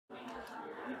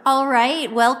All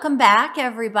right, welcome back,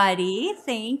 everybody.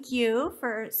 Thank you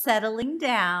for settling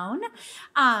down.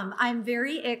 I'm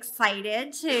very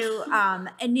excited to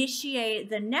initiate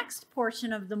the next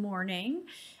portion of the morning.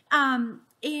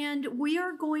 And we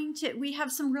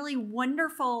have some really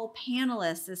wonderful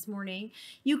panelists this morning.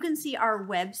 You can see our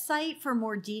website for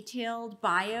more detailed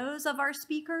bios of our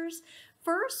speakers.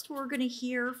 First, we're going to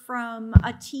hear from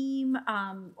a team.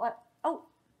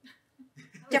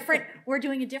 Different. We're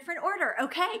doing a different order.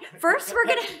 Okay. First,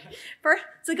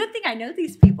 it's a good thing I know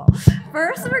these people.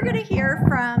 First, we're gonna hear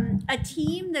from a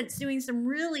team that's doing some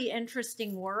really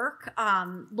interesting work,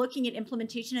 looking at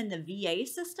implementation in the VA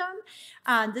system.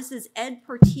 This is Ed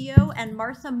Portillo and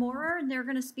Martha Maurer, and they're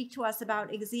gonna speak to us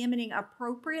about examining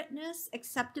appropriateness,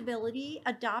 acceptability,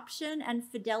 adoption, and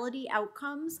fidelity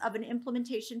outcomes of an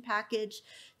implementation package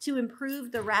to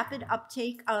improve the rapid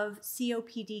uptake of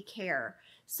COPD care.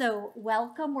 So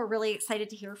welcome. We're really excited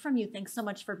to hear from you. Thanks so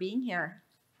much for being here.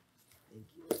 Thank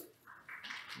you.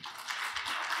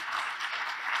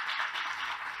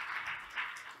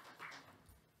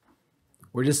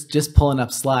 We're just pulling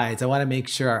up slides. I want to make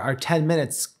sure our 10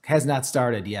 minutes has not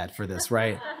started yet for this,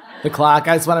 right? The clock.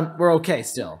 I just want to, we're okay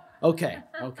still. Okay.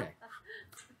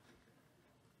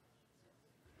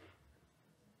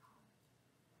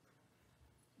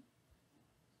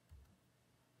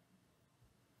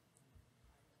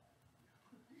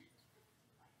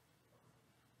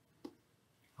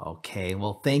 Okay,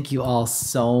 well, thank you all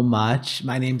so much.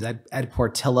 My name is Ed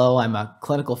Portillo. I'm a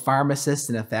clinical pharmacist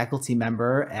and a faculty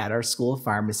member at our School of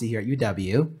Pharmacy here at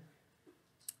UW.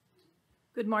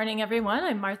 Good morning, everyone.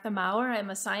 I'm Martha Maurer.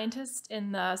 I'm a scientist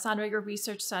in the Sonrega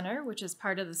Research Center, which is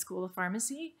part of the School of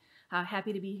Pharmacy.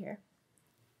 Happy to be here.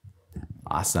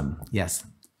 Awesome. Yes,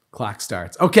 clock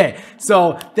starts. Okay,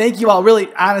 so thank you all.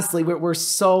 Really, honestly, we're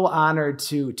so honored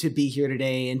to be here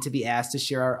today and to be asked to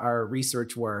share our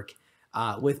research work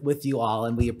with you all,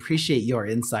 and we appreciate your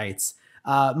insights.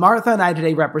 Martha and I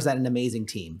today represent an amazing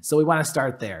team, so we want to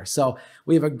start there. So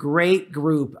we have a great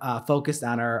group focused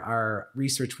on our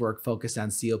research work, focused on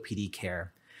COPD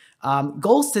care.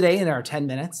 Goals today in our 10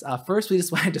 minutes. First, we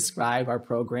just want to describe our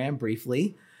program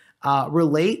briefly,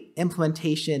 relate the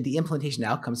implementation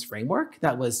outcomes framework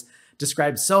that was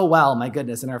described so well, my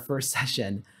goodness, in our first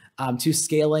session, to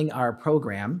scaling our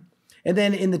program. And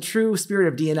then in the true spirit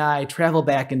of D&I, travel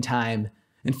back in time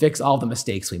and fix all the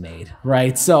mistakes we made,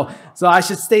 right? So I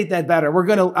should state that better. We're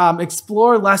going to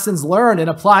explore lessons learned and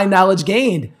apply knowledge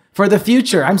gained for the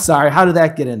future. I'm sorry, how did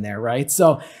that get in there, right?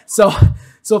 So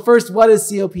first, what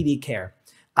is COPD care?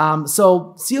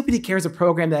 So COPD care is a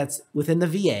program that's within the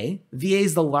VA. VA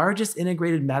is the largest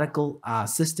integrated medical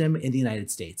system in the United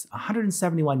States,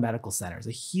 171 medical centers,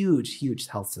 a huge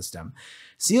health system.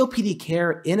 COPD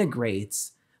care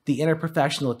integrates the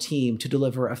interprofessional team to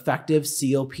deliver effective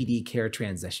COPD care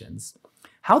transitions.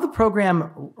 How the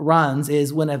program runs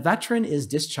is when a veteran is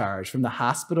discharged from the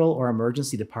hospital or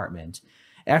emergency department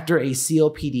after a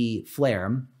COPD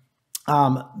flare,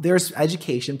 there's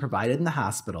education provided in the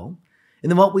hospital.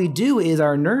 And then what we do is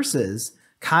our nurses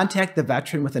contact the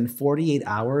veteran within 48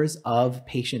 hours of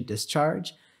patient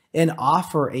discharge and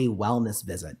offer a wellness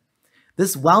visit.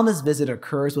 This wellness visit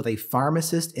occurs with a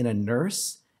pharmacist and a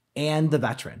nurse and the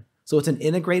veteran. So it's an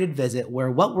integrated visit where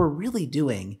what we're really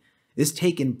doing is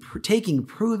taking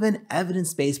proven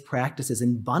evidence-based practices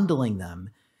and bundling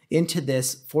them into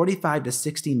this 45 to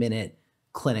 60 minute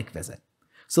clinic visit.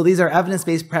 So these are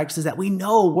evidence-based practices that we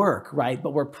know work, right?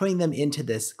 But we're putting them into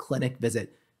this clinic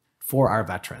visit for our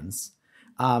veterans.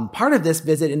 Part of this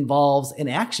visit involves an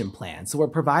action plan. So we're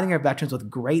providing our veterans with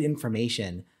great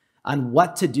information on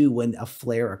what to do when a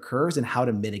flare occurs and how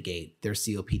to mitigate their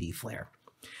COPD flare.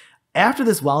 After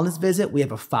this wellness visit, we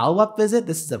have a follow-up visit.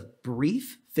 This is a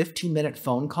brief 15-minute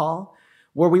phone call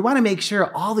where we want to make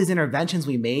sure all these interventions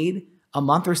we made a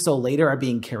month or so later are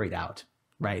being carried out,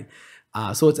 right?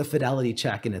 So it's a fidelity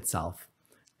check in itself.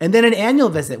 And then an annual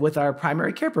visit with our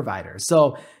primary care providers.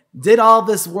 So did all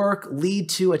this work lead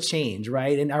to a change,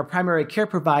 right? And our primary care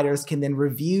providers can then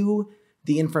review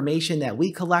the information that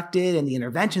we collected and the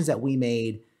interventions that we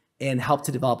made and help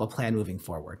to develop a plan moving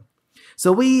forward.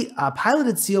 So we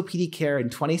piloted COPD care in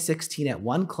 2016 at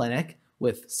one clinic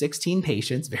with 16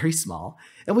 patients, very small,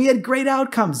 and we had great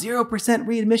outcomes, 0%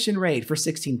 readmission rate for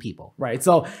 16 people, right?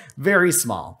 So very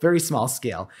small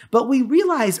scale. But we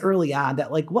realized early on that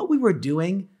what we were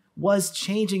doing was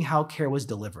changing how care was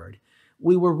delivered.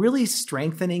 We were really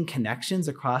strengthening connections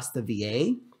across the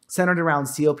VA centered around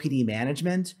COPD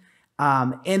management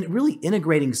and really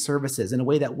integrating services in a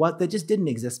way that just didn't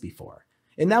exist before.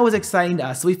 And that was exciting to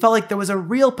us. So we felt like there was a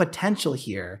real potential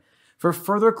here for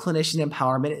further clinician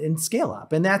empowerment and scale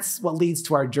up. And that's what leads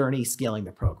to our journey scaling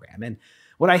the program. And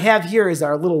what I have here is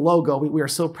our little logo. We are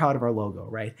so proud of our logo,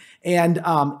 right? And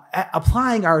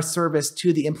applying our service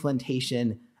to the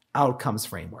implementation outcomes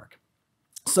framework.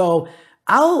 So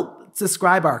I'll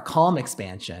describe our CALM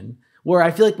expansion, where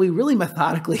I feel like we really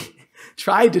methodically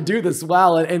tried to do this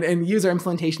well and use our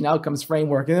implementation outcomes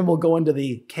framework. And then we'll go into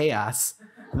the chaos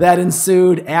that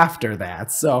ensued after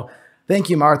that. So thank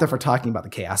you, Martha, for talking about the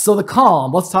chaos. So the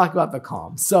CALM, let's talk about the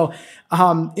CALM. So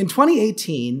in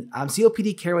 2018,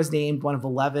 COPD care was named one of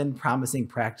 11 promising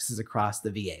practices across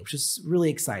the VA, which is really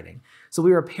exciting. So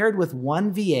we were paired with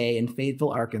one VA in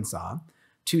Fayetteville, Arkansas,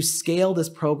 to scale this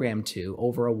program to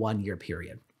over a 1-year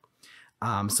period.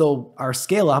 So our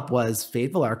scale up was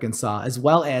Fayetteville, Arkansas, as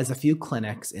well as a few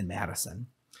clinics in Madison.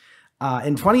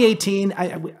 In 2018,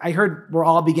 I heard we're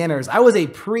all beginners. I was a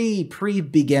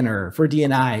pre-beginner for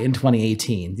D&I in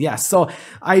 2018. Yes, so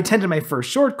I attended my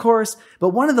first short course, but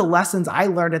one of the lessons I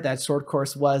learned at that short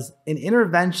course was an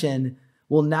intervention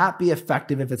will not be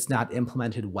effective if it's not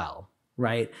implemented well,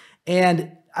 right?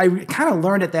 And I kind of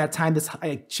learned at that time this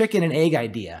chicken and egg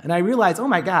idea. And I realized, oh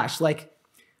my gosh, like,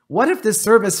 what if this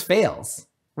service fails,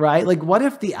 right? Like, what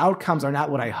if the outcomes are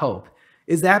not what I hope?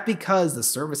 Is that because the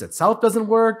service itself doesn't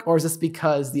work? Or is this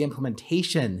because the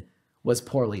implementation was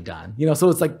poorly done? You know, so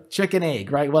it's like chicken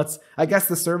egg, right? I guess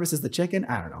the service is the chicken.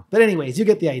 I don't know. But anyways, you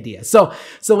get the idea. So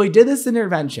we did this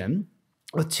intervention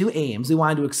with 2 aims. We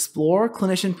wanted to explore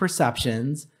clinician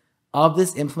perceptions of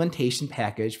this implementation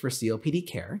package for COPD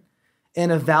care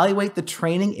and evaluate the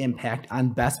training impact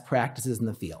on best practices in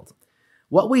the field.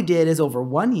 What we did is over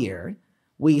 1 year,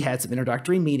 we had some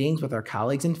introductory meetings with our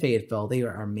colleagues in Fayetteville. They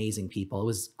are amazing people. It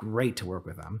was great to work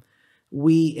with them.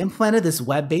 We implemented this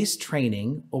web-based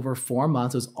training over 4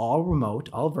 months. It was all remote,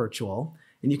 all virtual,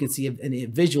 and you can see a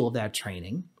visual of that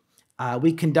training.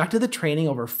 We conducted the training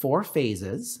over 4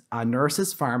 phases.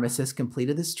 Nurses, pharmacists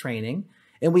completed this training,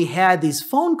 and we had these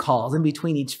phone calls in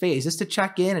between each phase just to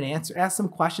check in and ask some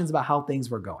questions about how things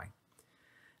were going.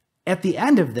 At the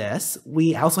end of this,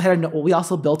 we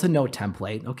also built a note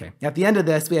template. Okay. At the end of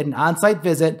this, we had an on-site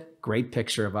visit, great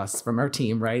picture of us from our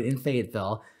team, right, in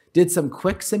Fayetteville, did some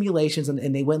quick simulations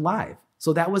and they went live.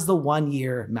 So that was the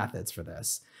 1-year methods for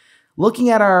this. Looking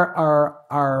at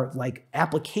our like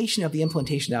application of the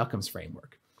implementation outcomes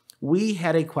framework, we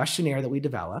had a questionnaire that we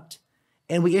developed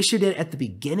and we issued it at the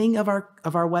beginning of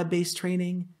our web-based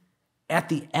training, at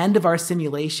the end of our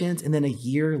simulations, and then a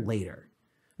year later.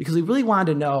 Because we really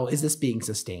wanted to know, is this being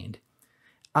sustained?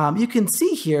 You can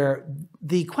see here,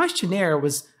 the questionnaire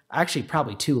was actually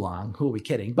probably too long. Who are we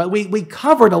kidding? But we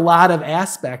covered a lot of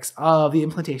aspects of the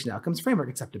implementation outcomes framework: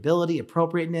 acceptability,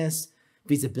 appropriateness,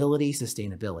 feasibility,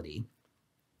 sustainability.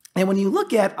 And when you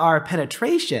look at our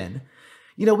penetration,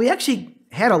 you know, we actually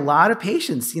had a lot of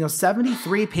patients,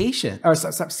 73 clinicians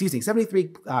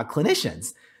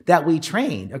that we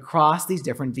trained across these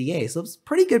different VAs. So it's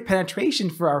pretty good penetration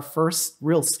for our first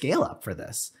real scale up for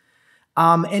this.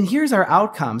 And here's our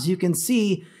outcomes. You can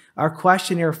see our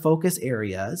questionnaire focus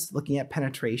areas, looking at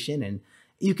penetration. And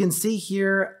you can see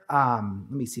here,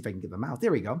 let me see if I can get them out.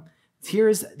 There we go.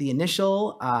 Here's the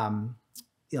initial,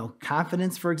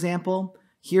 confidence, for example.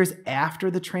 Here's after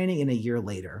the training and a year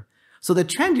later. So the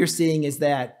trend you're seeing is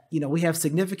that, we have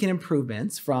significant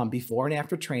improvements from before and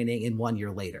after training and 1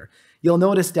 year later. You'll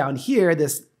notice down here,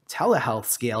 this telehealth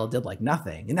scale did like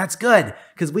nothing. And that's good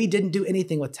because we didn't do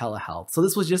anything with telehealth. So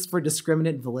this was just for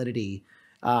discriminant validity,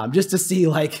 just to see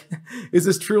like, is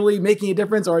this truly making a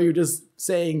difference or are you just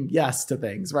saying yes to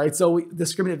things, right? So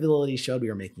discriminant validity showed we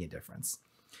were making a difference.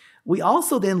 We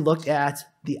also then looked at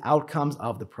the outcomes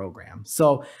of the program.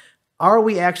 So are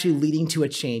we actually leading to a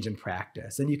change in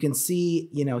practice? And you can see,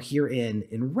 here in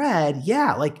red,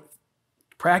 yeah, like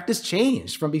practice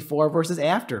changed from before versus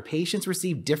after. Patients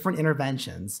received different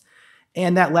interventions,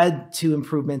 and that led to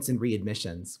improvements in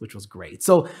readmissions, which was great.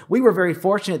 So we were very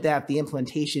fortunate that the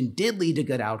implementation did lead to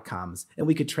good outcomes, and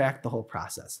we could track the whole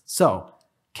process. So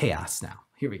chaos now.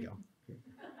 Here we go.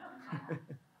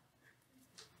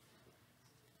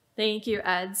 Thank you,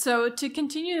 Ed. So to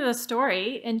continue the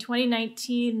story, in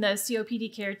 2019, the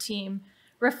COPD care team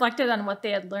reflected on what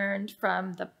they had learned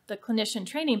from the clinician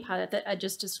training pilot that Ed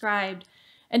just described.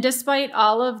 And despite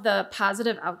all of the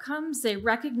positive outcomes, they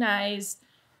recognized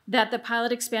that the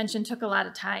pilot expansion took a lot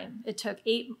of time. It took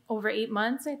over 8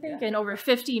 months, I think, and over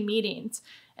 50 meetings.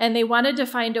 And they wanted to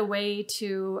find a way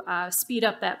to speed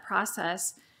up that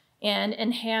process and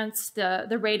enhance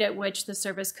the rate at which the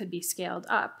service could be scaled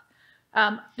up.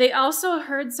 They also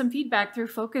heard some feedback through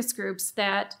focus groups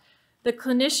that the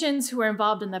clinicians who were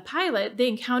involved in the pilot, they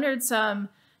encountered some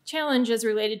challenges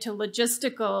related to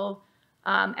logistical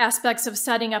aspects of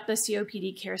setting up the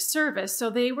COPD care service. So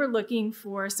they were looking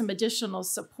for some additional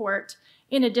support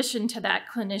in addition to that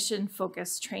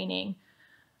clinician-focused training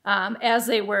as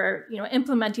they were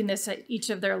implementing this at each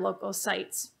of their local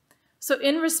sites. So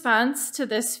in response to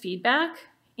this feedback,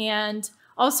 and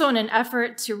also in an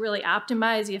effort to really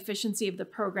optimize the efficiency of the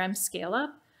program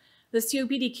scale-up, the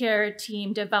COPD care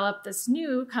team developed this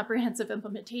new comprehensive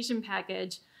implementation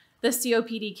package, the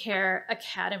COPD Care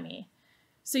Academy.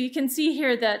 So you can see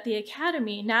here that the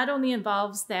Academy not only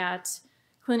involves that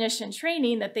clinician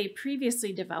training that they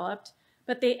previously developed,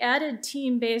 but they added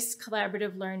team-based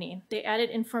collaborative learning. They added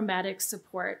informatics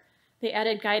support. They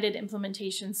added guided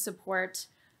implementation support,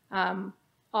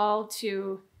 all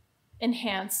to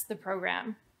enhance the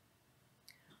program.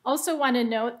 Also want to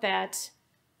note that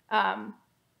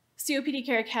COPD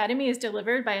Care Academy is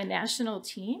delivered by a national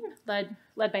team led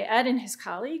by Ed and his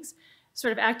colleagues,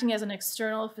 sort of acting as an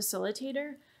external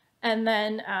facilitator. And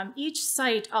then each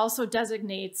site also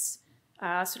designates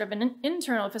sort of an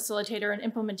internal facilitator and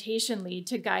implementation lead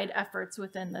to guide efforts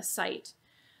within the site.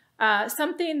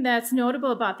 Something that's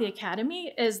notable about the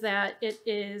Academy is that it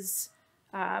is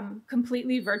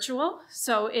completely virtual.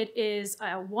 So it is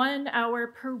a 1 hour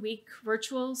per week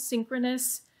virtual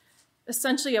synchronous,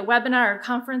 essentially a webinar or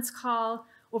conference call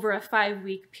over a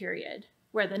 5-week period,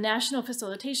 where the national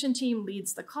facilitation team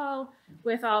leads the call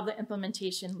with all the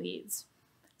implementation leads.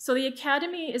 So the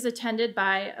Academy is attended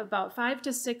by about 5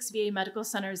 to 6 VA medical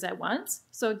centers at once.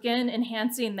 So again,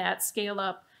 enhancing that scale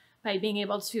up by being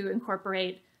able to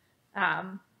incorporate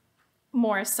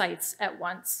more sites at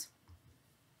once.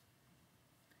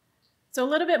 So a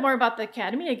little bit more about the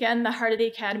Academy. Again, the heart of the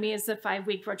Academy is the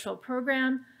 5-week virtual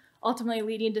program, ultimately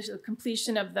leading to the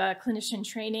completion of the clinician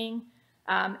training,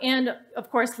 and of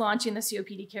course, launching the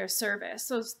COPD care service.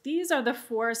 So these are the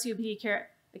 4 COPD Care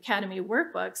Academy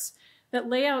workbooks that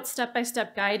lay out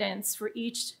step-by-step guidance for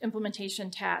each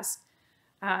implementation task.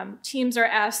 Teams are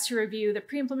asked to review the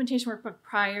pre-implementation workbook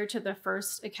prior to the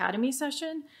first Academy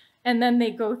session, and then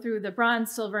they go through the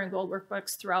bronze, silver, and gold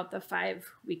workbooks throughout the 5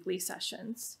 weekly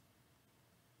sessions.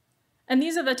 And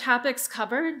these are the topics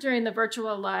covered during the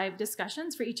virtual live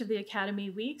discussions for each of the Academy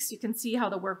weeks. You can see how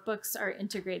the workbooks are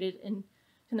integrated in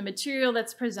the material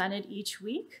that's presented each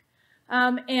week.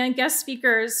 And guest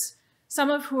speakers, some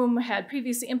of whom had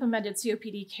previously implemented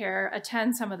COPD care,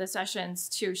 attend some of the sessions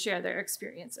to share their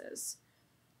experiences.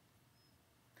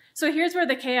 So here's where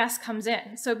the chaos comes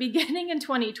in. So beginning in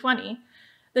 2020,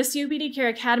 the COPD Care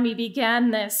Academy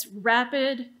began this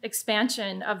rapid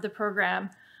expansion of the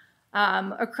program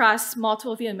across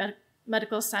multiple VA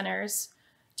medical centers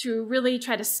to really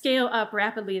try to scale up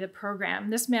rapidly the program.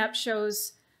 This map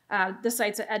shows the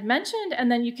sites that Ed mentioned, and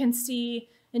then you can see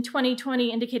in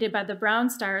 2020, indicated by the brown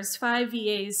stars, 5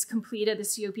 VAs completed the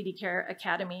COPD Care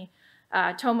Academy,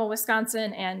 Tomah,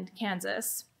 Wisconsin, and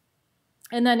Kansas.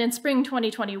 And then in spring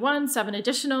 2021, 7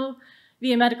 additional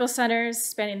VA medical centers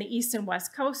spanning the East and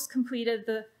West Coast completed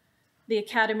the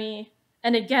Academy.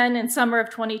 And again, in summer of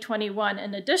 2021,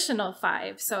 an additional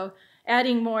 5, so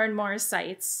adding more and more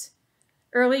sites.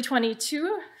 Early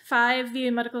 22, 5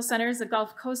 VA medical centers, the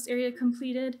Gulf Coast area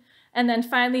completed. And then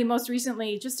finally, most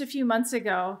recently, just a few months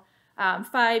ago, 5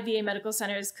 VA medical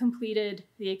centers completed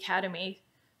the Academy.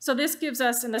 So this gives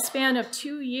us, in the span of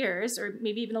 2 years, or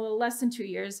maybe even a little less than 2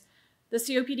 years, the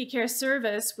COPD care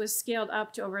service was scaled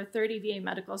up to over 30 VA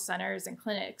medical centers and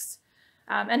clinics.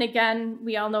 And again,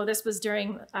 we all know this was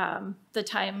during the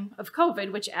time of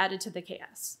COVID, which added to the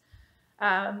chaos.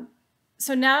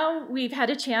 So now we've had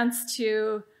a chance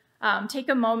to take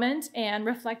a moment and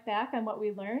reflect back on what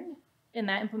we learned in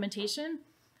that implementation.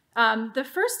 The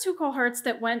first 2 cohorts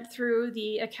that went through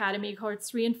the Academy, cohorts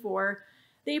 3 and 4,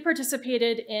 they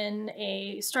participated in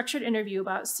a structured interview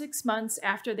about 6 months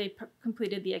after they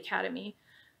completed the Academy.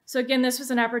 So again, this was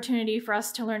an opportunity for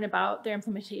us to learn about their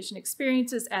implementation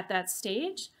experiences at that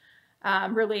stage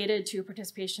related to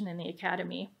participation in the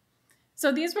Academy.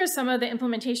 So these were some of the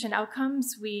implementation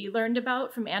outcomes we learned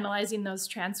about from analyzing those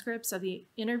transcripts of the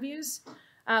interviews.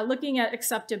 Looking at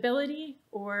acceptability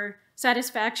or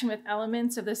satisfaction with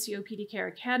elements of the COPD Care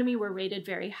Academy were rated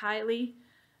very highly.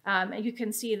 And you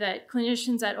can see that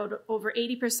clinicians at over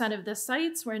 80% of the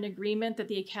sites were in agreement that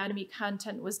the Academy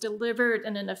content was delivered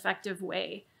in an effective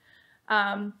way.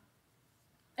 And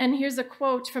here's a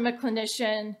quote from a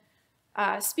clinician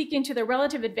speaking to the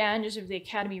relative advantage of the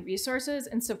Academy resources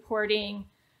in supporting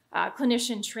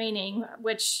clinician training,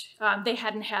 which they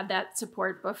hadn't had that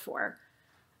support before.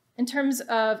 In terms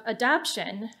of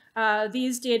adoption,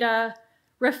 these data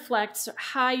reflect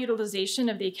high utilization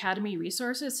of the Academy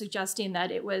resources, suggesting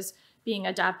that it was being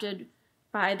adopted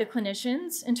by the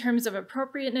clinicians. In terms of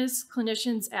appropriateness,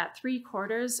 clinicians at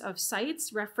 3/4 of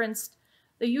sites referenced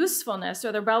the usefulness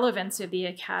or the relevance of the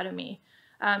academy,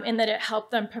 in that it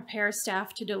helped them prepare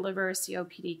staff to deliver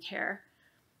COPD care.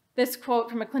 This quote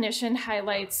from a clinician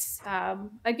highlights,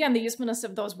 again, the usefulness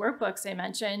of those workbooks I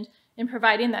mentioned in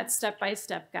providing that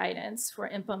step-by-step guidance for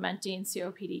implementing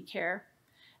COPD care.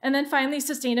 And then finally,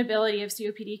 sustainability of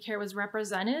COPD care was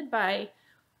represented by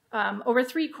over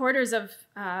 3/4 of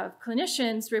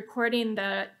clinicians reporting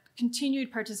the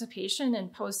continued participation in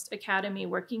post-academy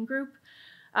working group.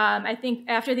 I think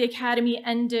after the academy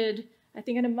ended, I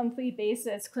think on a monthly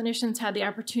basis, clinicians had the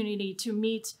opportunity to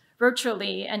meet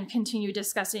virtually and continue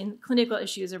discussing clinical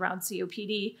issues around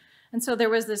COPD. And so there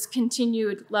was this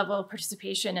continued level of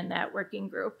participation in that working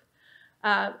group.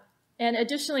 And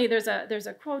additionally, there's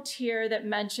a quote here that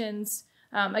mentions,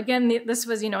 again, this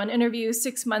was an interview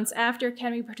 6 months after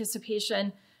academy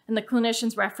participation, and the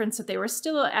clinicians referenced that they were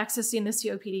still accessing the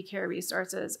COPD care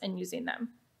resources and using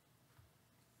them.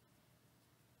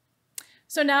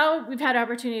 So now we've had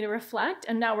opportunity to reflect,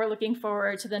 and now we're looking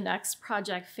forward to the next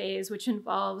project phase, which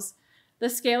involves the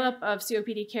scale-up of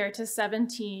COPD care to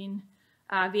 17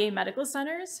 VA medical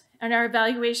centers. And our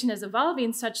evaluation is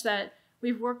evolving such that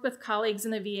we've worked with colleagues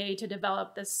in the VA to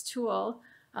develop this tool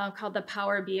called the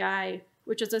Power BI,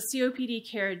 which is a COPD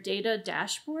care data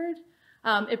dashboard.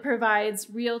 It provides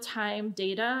real-time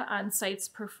data on sites'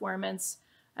 performance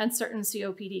and certain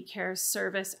COPD care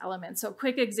service elements. So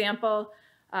quick example,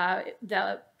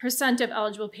 the percent of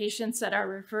eligible patients that are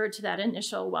referred to that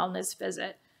initial wellness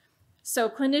visit. So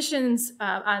clinicians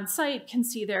on site can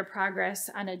see their progress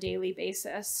on a daily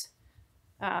basis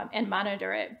and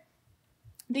monitor it.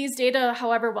 These data,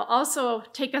 however, will also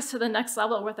take us to the next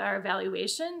level with our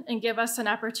evaluation and give us an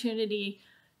opportunity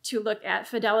to look at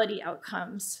fidelity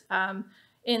outcomes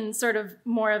in sort of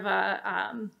more of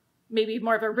a, maybe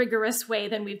more of a rigorous way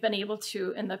than we've been able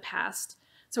to in the past.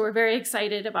 So we're very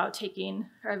excited about taking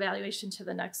our evaluation to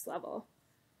the next level.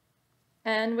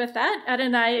 And with that, Ed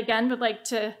and I, again, would like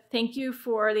to thank you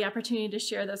for the opportunity to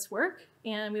share this work,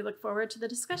 and we look forward to the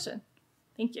discussion.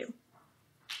 Thank you.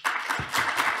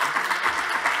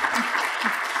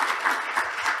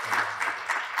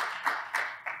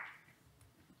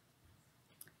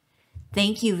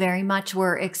 Thank you very much.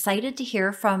 We're excited to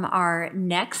hear from our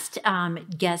next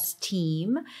guest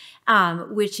team,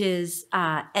 which is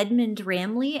Edmond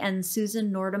Ramley and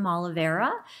Susan Nordum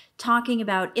Oliveira, talking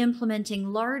about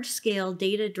implementing large-scale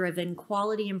data-driven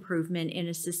quality improvement in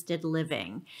assisted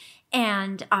living.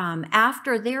 And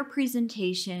after their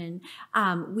presentation,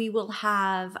 we will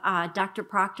have Dr.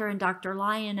 Proctor and Dr.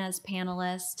 Lyon as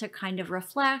panelists to kind of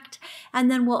reflect, and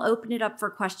then we'll open it up for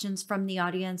questions from the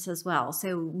audience as well.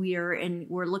 So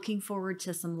we're looking forward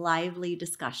to some lively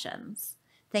discussions.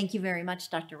 Thank you very much,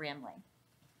 Dr. Ramley.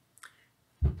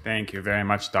 Thank you very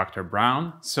much, Dr.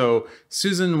 Brown. So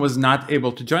Susan was not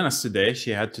able to join us today.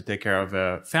 She had to take care of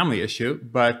a family issue,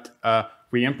 but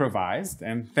we improvised,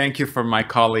 and thank you for my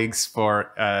colleagues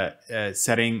for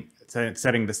setting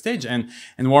the stage and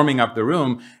warming up the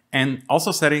room, and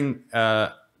also setting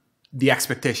the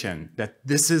expectation that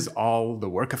this is all the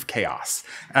work of chaos.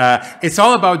 It's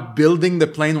all about building the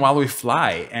plane while we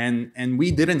fly, and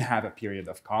we didn't have a period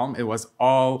of calm. It was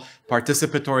all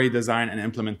participatory design and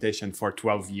implementation for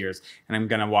 12 years, and I'm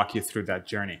gonna walk you through that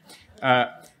journey.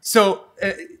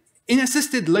 In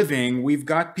assisted living, we've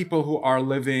got people who are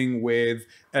living with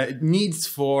needs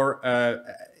for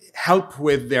help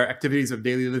with their activities of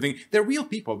daily living. They're real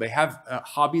people. They have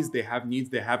hobbies, they have needs,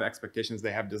 they have expectations,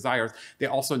 they have desires. They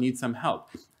also need some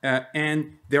help.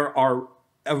 And there are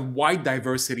a wide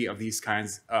diversity of these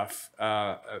kinds of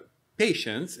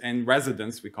patients and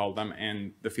residents, we call them,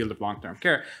 in the field of long-term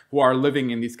care, who are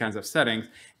living in these kinds of settings.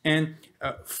 And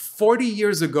 40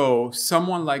 years ago,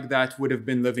 someone like that would have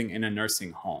been living in a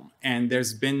nursing home. And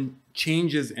there's been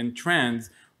changes in trends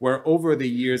where over the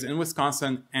years in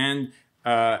Wisconsin and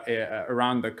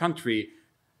around the country,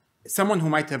 someone who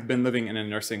might have been living in a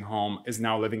nursing home is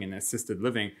now living in assisted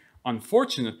living.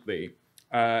 Unfortunately,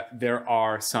 there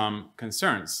are some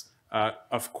concerns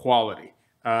of quality.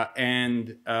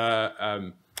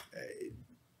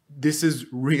 This is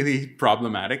really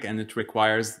problematic, and it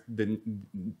requires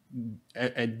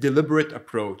a deliberate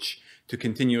approach to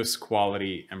continuous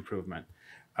quality improvement.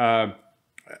 And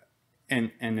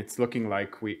it's looking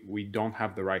like we don't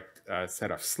have the right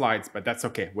set of slides, but that's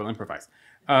okay. We'll improvise.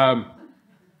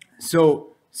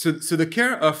 So the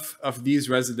care of these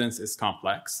residents is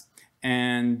complex,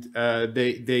 and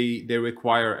they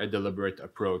require a deliberate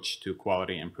approach to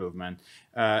quality improvement.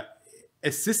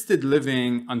 assisted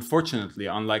living, unfortunately,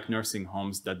 unlike nursing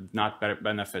homes that did not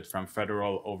benefit from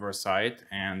federal oversight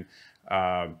and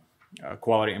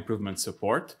quality improvement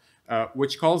support,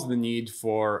 which calls the need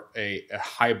for a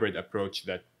hybrid approach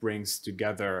that brings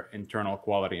together internal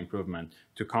quality improvement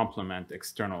to complement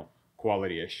external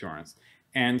quality assurance.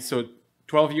 And so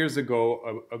 12 years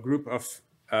ago, a group of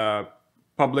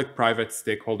public-private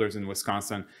stakeholders in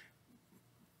Wisconsin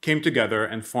came together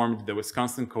and formed the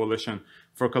Wisconsin Coalition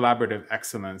for Collaborative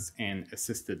Excellence in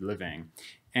Assisted Living.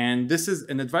 And this is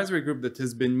an advisory group that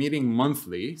has been meeting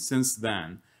monthly since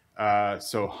then.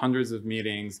 So hundreds of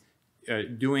meetings,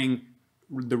 doing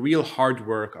the real hard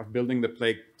work of building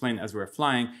the plane as we're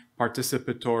flying,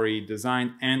 participatory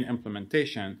design and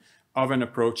implementation of an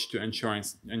approach to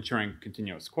ensuring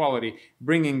continuous quality,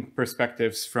 bringing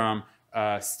perspectives from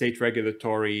state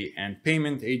regulatory and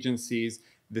payment agencies,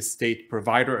 the state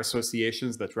provider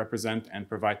associations that represent and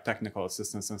provide technical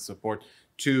assistance and support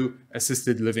to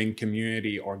assisted living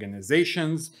community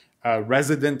organizations,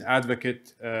 resident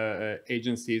advocate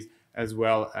agencies, as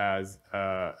well as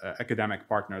academic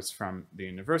partners from the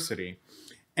university.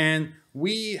 And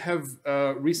we have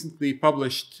recently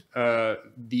published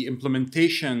the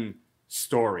implementation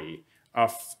story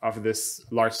of this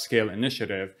large-scale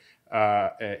initiative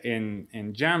in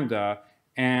JAMDA.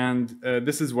 And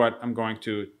this is what I'm going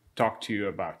to talk to you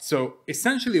about. So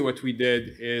essentially what we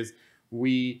did is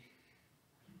we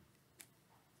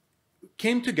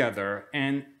came together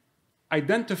and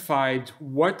identified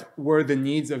what were the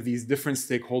needs of these different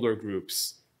stakeholder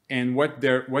groups and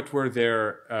what were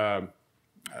their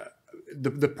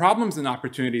the problems and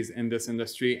opportunities in this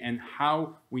industry, and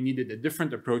how we needed a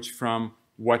different approach from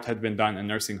what had been done in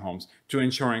nursing homes to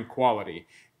ensuring quality.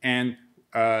 And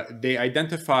they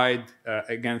identified,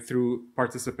 again, through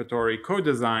participatory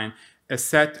co-design, a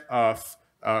set of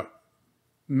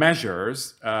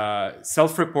measures,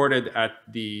 self-reported at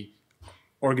the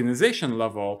organization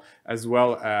level, as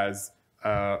well as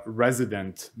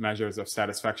resident measures of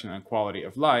satisfaction and quality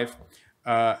of life,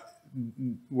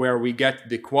 where we get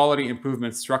the quality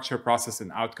improvement structure, process, and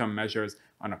outcome measures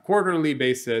on a quarterly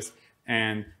basis,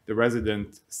 and the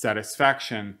resident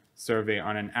satisfaction survey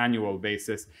on an annual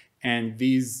basis. And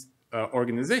these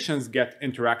organizations get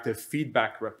interactive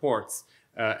feedback reports,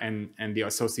 and the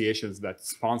associations that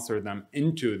sponsor them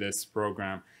into this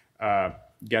program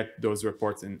get those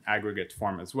reports in aggregate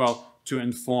form as well to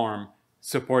inform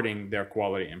supporting their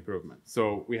quality improvement.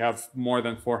 So we have more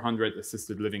than 400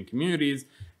 assisted living communities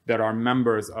that are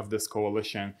members of this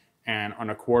coalition, and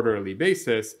on a quarterly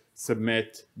basis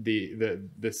submit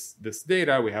this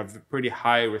data. We have a pretty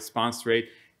high response rate,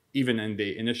 even in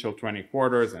the initial 20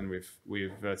 quarters, and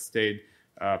we've stayed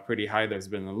pretty high. There's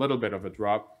been a little bit of a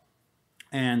drop.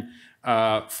 And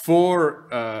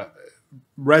for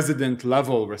resident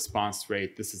level response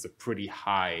rate, this is a pretty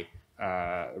high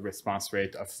response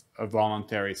rate of a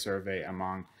voluntary survey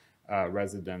among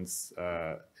residents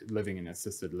living in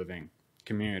assisted living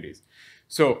communities.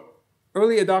 So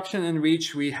early adoption and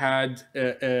reach, we had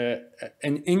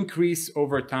an increase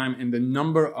over time in the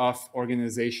number of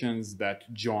organizations that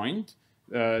joined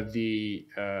the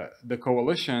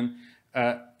coalition.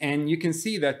 And you can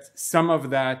see that some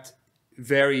of that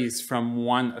varies from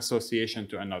one association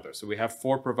to another. So we have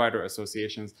 4 provider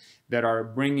associations that are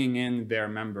bringing in their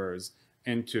members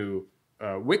into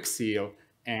WCSEAL,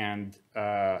 and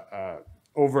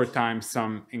over time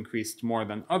some increased more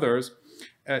than others.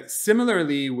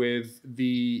 Similarly, with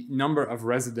the number of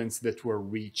residents that were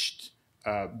reached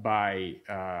by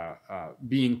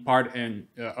being part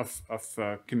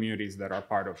of communities that are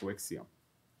part of WCSEAL.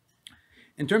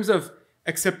 In terms of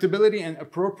acceptability and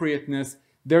appropriateness,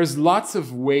 there's lots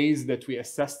of ways that we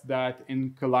assess that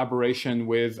in collaboration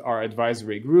with our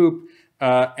advisory group.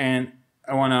 And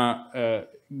I want to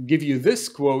give you this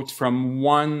quote from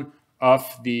one of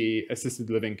the assisted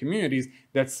living communities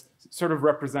that's sort of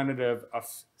representative of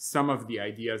some of the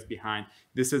ideas behind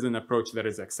this is an approach that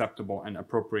is acceptable and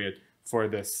appropriate for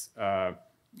this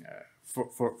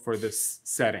for this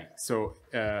setting. So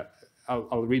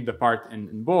I'll read the part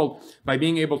in bold. By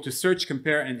being able to search,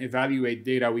 compare, and evaluate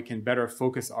data, we can better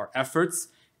focus our efforts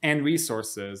and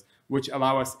resources, which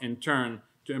allow us in turn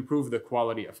to improve the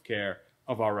quality of care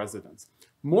of our residents.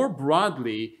 More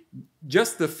broadly,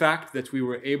 just the fact that we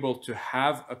were able to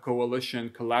have a coalition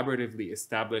collaboratively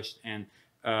established and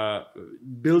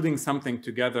building something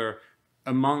together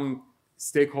among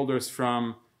stakeholders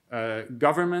from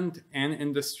government and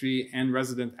industry and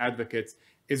resident advocates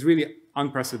is really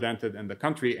unprecedented in the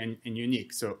country and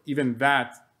unique. So even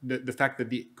that, the fact that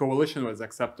the coalition was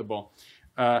acceptable,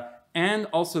 and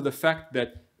also the fact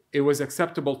that it was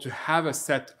acceptable to have a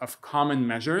set of common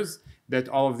measures that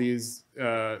all of these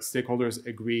stakeholders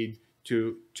agreed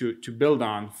to build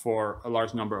on for a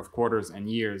large number of quarters and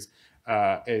years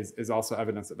is also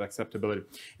evidence of acceptability.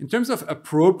 In terms of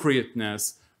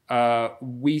appropriateness,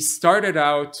 we started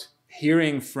out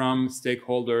hearing from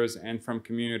stakeholders and from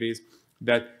communities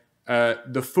that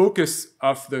the focus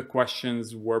of the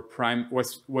questions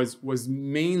was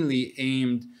mainly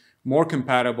aimed more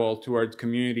compatible toward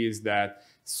communities that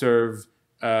serve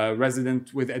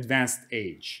residents with advanced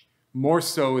age, more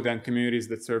so than communities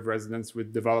that serve residents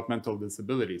with developmental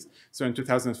disabilities. So in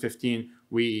 2015,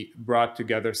 we brought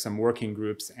together some working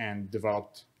groups and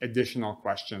developed additional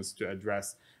questions to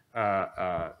address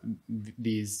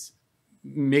these,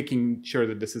 making sure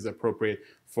that this is appropriate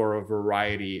for a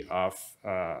variety of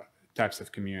types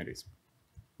of communities.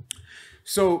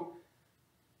 So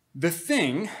the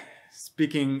thing,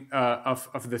 speaking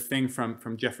of the thing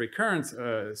from Jeffrey Kern's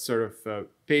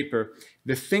paper,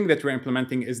 the thing that we're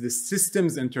implementing is the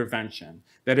systems intervention.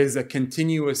 That is a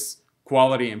continuous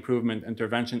quality improvement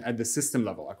intervention at the system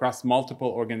level across multiple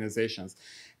organizations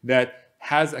that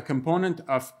has a component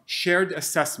of shared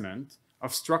assessment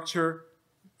of structure,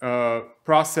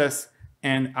 process,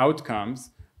 and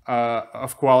outcomes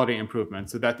of quality improvement.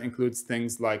 So that includes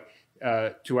things like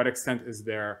to what extent is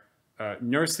there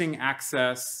nursing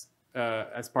access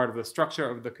as part of the structure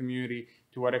of the community?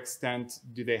 To what extent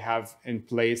do they have in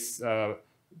place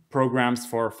programs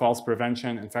for falls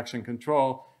prevention, infection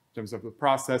control in terms of the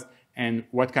process? And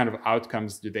what kind of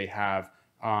outcomes do they have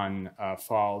on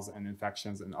falls and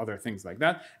infections and other things like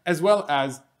that, as well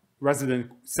as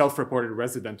self-reported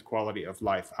resident quality of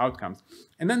life outcomes.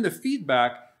 And then the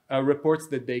feedback reports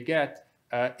that they get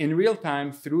in real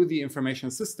time through the information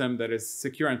system that is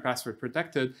secure and password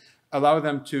protected allow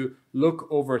them to look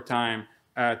over time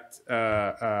at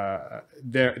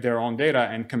their own data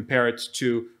and compare it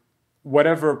to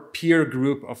whatever peer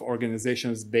group of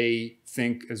organizations they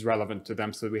think is relevant to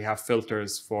them. So we have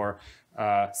filters for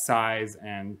size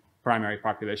and primary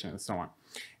population and so on.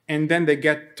 And then they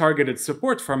get targeted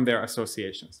support from their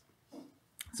associations.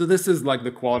 So this is like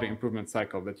the quality improvement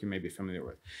cycle that you may be familiar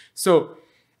with. So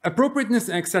appropriateness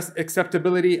and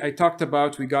acceptability, I talked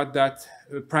about. We got that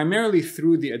primarily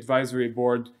through the advisory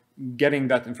board, getting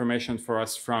that information for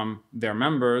us from their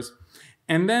members.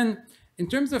 And then in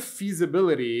terms of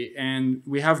feasibility, and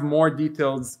we have more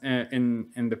details in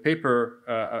the paper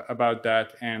about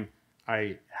that, and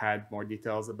I had more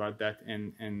details about that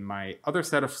in my other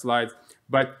set of slides.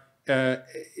 But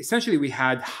essentially, we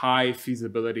had high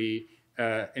feasibility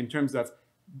in terms of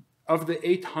the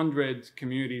 800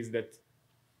 communities that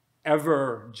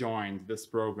ever joined this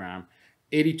program,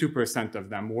 82% of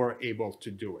them were able to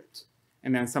do it.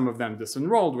 And then some of them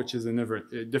disenrolled, which is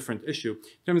a different issue.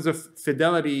 In terms of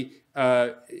fidelity,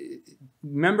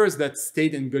 members that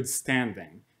stayed in good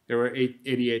standing, there were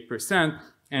 88%.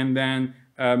 And then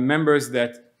members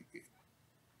that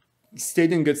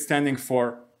stayed in good standing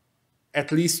for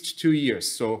at least 2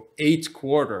 years, so 8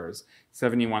 quarters,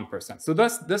 71%. So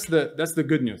that's the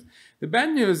good news. The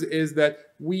bad news is that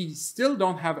we still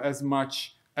don't have as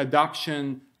much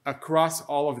adoption across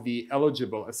all of the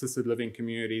eligible assisted living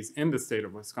communities in the state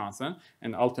of Wisconsin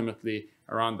and ultimately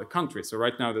around the country. So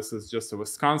right now, this is just a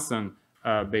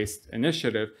Wisconsin-based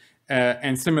initiative.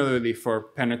 And similarly for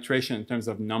penetration in terms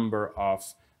of number of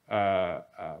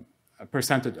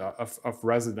percentage of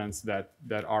residents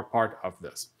that are part of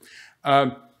this.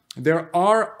 There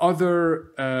are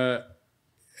other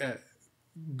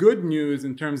good news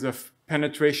in terms of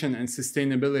penetration and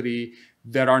sustainability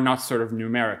that are not sort of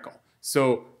numerical.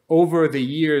 So over the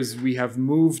years, we have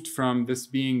moved from this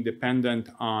being dependent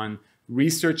on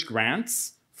research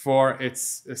grants for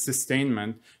its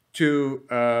sustainment to,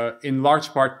 in large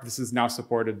part, this is now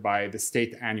supported by the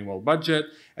state annual budget,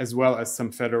 as well as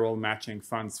some federal matching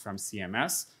funds from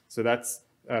CMS. So that's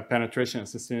penetration and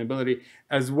sustainability,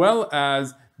 as well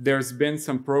as there's been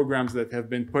some programs that have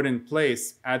been put in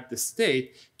place at the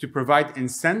state to provide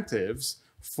incentives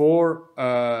for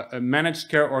managed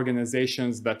care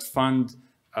organizations that fund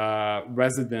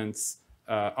residents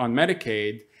on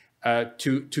Medicaid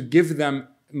to give them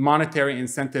monetary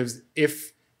incentives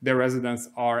if their residents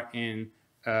are in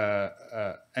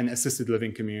an assisted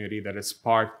living community that is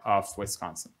part of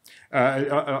Wisconsin,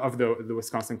 of the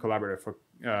Wisconsin Collaborative for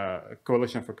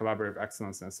Coalition for Collaborative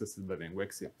Excellence in Assisted Living,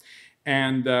 WICSI.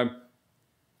 And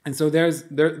so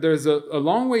there's a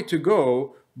long way to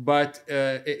go, but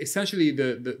essentially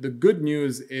the good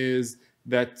news is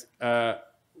that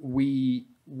we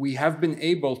have been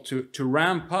able to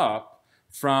ramp up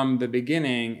from the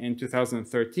beginning in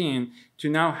 2013 to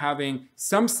now having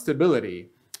some stability.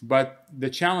 But the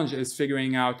challenge is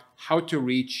figuring out how to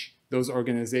reach those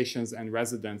organizations and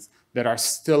residents that are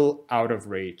still out of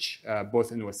reach,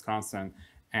 both in Wisconsin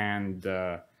and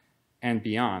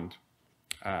beyond.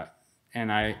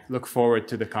 And I look forward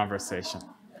to the conversation.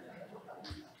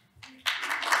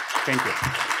 Thank you.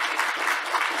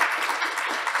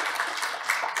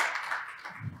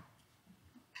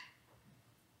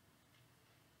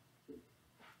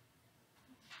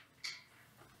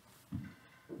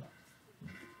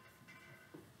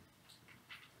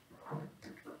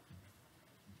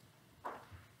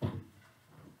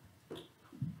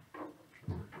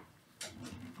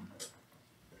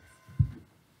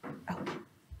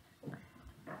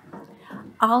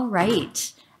 All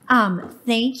right.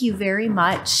 Thank you very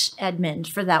much, Edmond,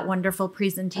 for that wonderful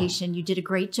presentation. You did a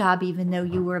great job, even though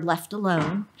you were left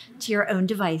alone to your own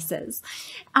devices.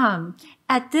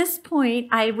 At this point,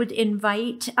 I would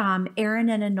invite Aaron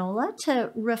and Enola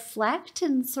to reflect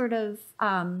and sort of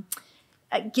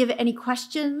give any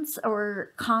questions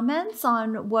or comments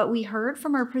on what we heard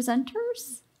from our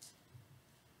presenters.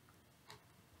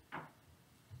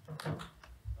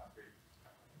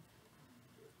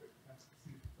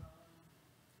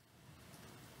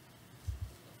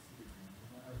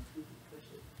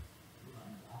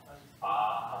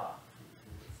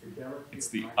 It's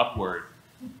the upward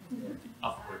motion.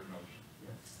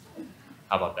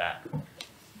 How about that?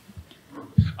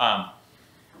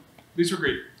 These were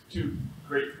great, two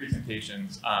great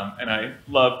presentations, and I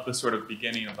love the sort of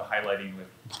beginning of the highlighting with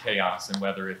chaos and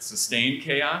whether it's sustained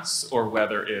chaos or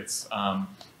whether it's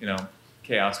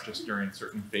chaos just during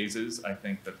certain phases. I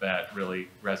think that really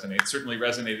resonates. Certainly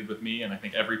resonated with me, and I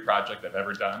think every project I've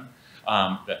ever done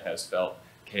that has felt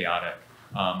chaotic.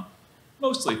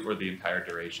 Mostly for the entire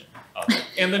duration of it.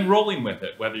 And then rolling with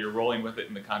it, whether you're rolling with it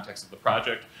in the context of the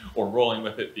project or rolling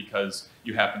with it because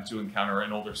you happen to encounter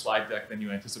an older slide deck than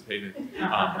you anticipated.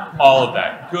 All of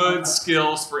that. Good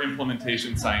skills for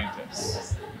implementation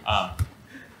scientists.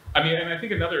 And I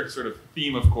think another sort of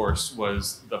theme, of course,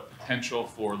 was the potential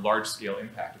for large-scale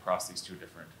impact across these two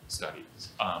different studies,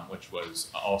 which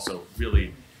was also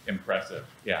really impressive,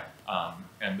 yeah.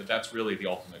 And that's really the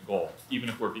ultimate goal. Even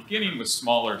if we're beginning with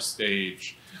smaller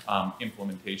stage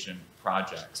implementation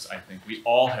projects, I think we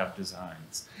all have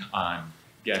designs on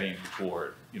getting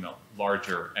toward,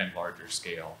 larger and larger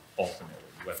scale ultimately,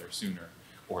 whether sooner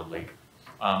or later.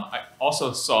 I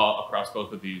also saw across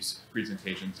both of these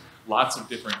presentations lots of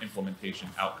different implementation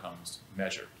outcomes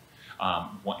measured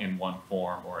in one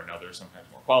form or another, sometimes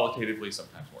more qualitatively,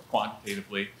 sometimes more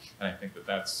quantitatively, and I think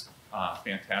that's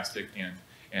fantastic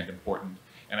and important.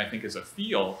 And I think as a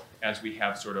field, as we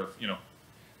have sort of,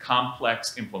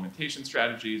 complex implementation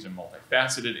strategies and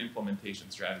multifaceted implementation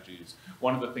strategies,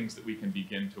 one of the things that we can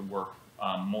begin to work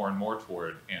more and more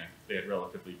toward, and they had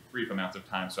relatively brief amounts of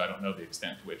time, so I don't know the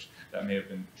extent to which that may have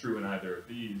been true in either of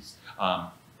these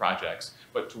projects,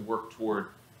 but to work toward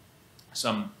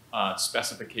some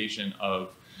specification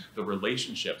of the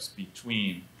relationships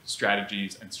between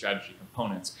strategies and strategy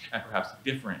components and perhaps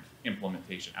different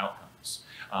implementation outcomes.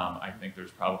 I think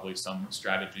there's probably some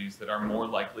strategies that are more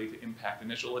likely to impact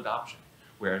initial adoption,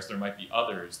 whereas there might be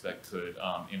others that could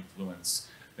influence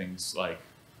things like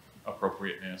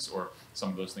appropriateness or some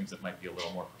of those things that might be a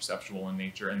little more perceptual in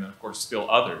nature, and then of course still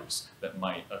others that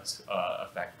might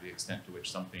affect the extent to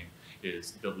which something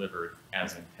is delivered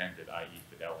as intended, i.e.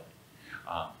 fidelity.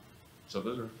 So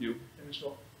those are a few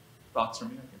initial thoughts from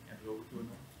me. I can hand it over to Edmond.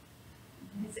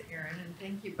 Thanks, Aaron, and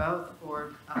thank you both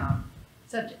for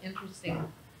such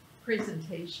interesting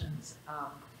presentations.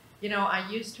 I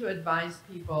used to advise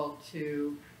people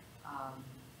to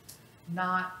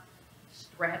not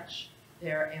stretch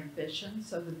their ambition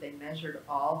so that they measured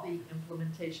all the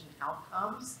implementation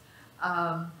outcomes,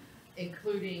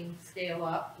 including scale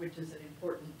up, which is an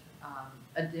important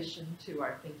addition to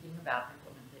our thinking about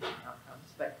implementation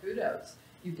outcomes. But kudos,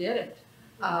 you did it.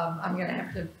 I'm going to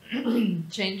have to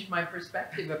change my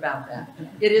perspective about that.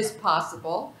 It is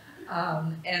possible,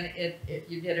 and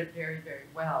you did it very, very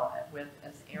well with,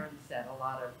 as Aaron said, a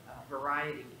lot of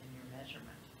variety in your measurement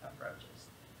approaches.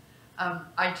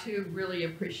 I too really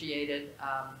appreciated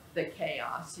the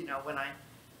chaos. When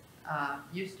I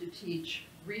used to teach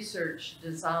research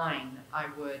design, I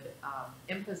would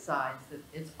emphasize that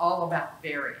it's all about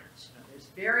variance. There's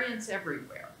variance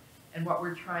everywhere, and what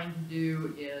we're trying to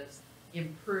do is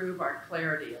improve our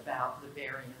clarity about the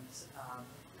variance,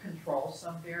 control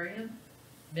some variance,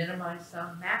 minimize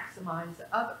some, maximize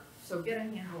others. So get a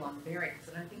handle on variance,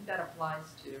 and I think that applies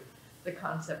to the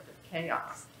concept of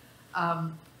chaos.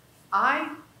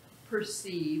 I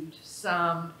perceived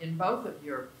some in both of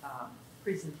your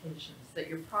presentations that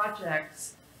your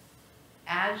projects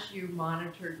as you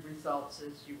monitored results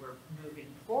as you were moving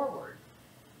forward,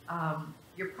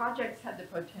 your projects had the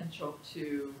potential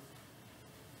to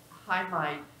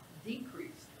highlight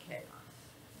decreased chaos,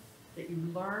 that you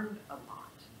learned a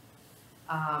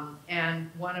lot. And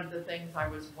one of the things I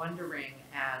was wondering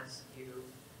as you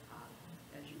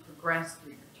progress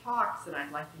through your talks, that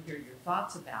I'd like to hear your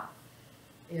thoughts about,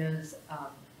 is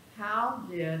how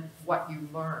did what you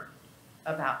learned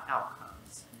about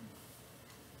outcomes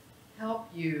help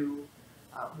you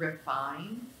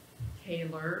refine,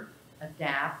 tailor,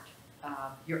 adapt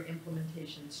your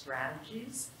implementation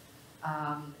strategies,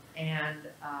 and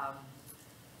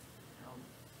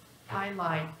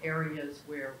highlight areas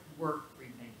where work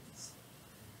remains?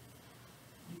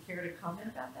 Do you care to comment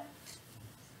about that?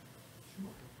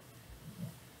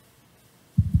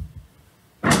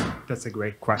 That's a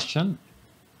great question.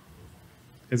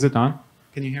 Is it on?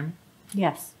 Can you hear me?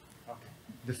 Yes. Okay.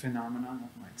 The phenomenon of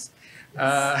mics.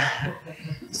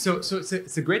 So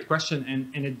it's a great question,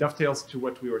 and it dovetails to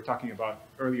what we were talking about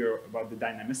earlier about the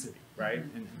dynamicity, right?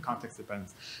 And context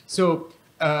dependence. So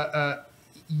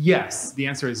yes, the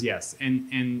answer is yes.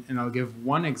 And I'll give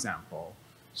one example.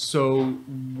 So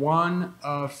one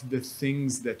of the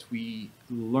things that we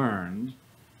learned.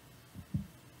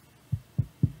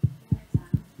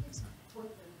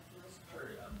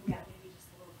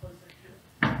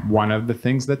 One of the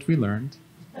things that we learned.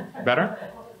 Better?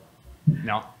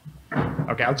 No.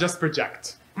 Okay, I'll just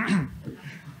project.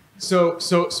 So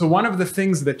one of the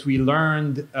things that we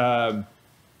learned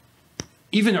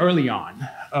even early on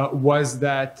was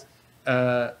that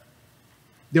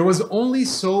there was only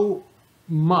so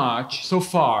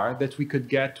far that we could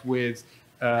get with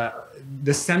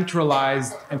the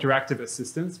centralized interactive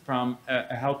assistance from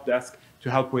a help desk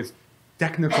to help with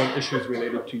technical issues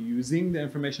related to using the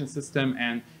information system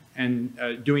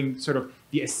and doing sort of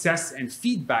the assess and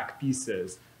feedback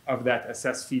pieces of that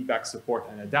assess, feedback, support,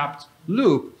 and adapt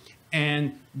loop.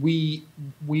 And we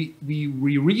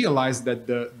realized that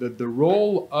the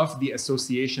role of the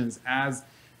associations as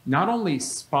not only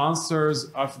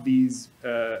sponsors of these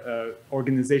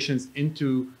organizations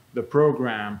into the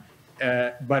program,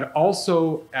 but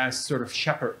also as sort of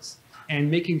shepherds,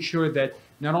 and making sure that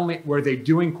not only were they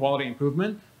doing quality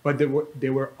improvement, but they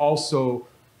were also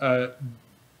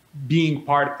being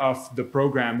part of the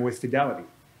program with fidelity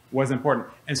was important.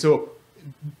 And so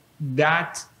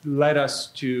that led us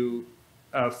to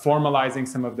formalizing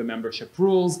some of the membership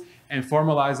rules and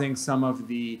formalizing some of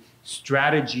the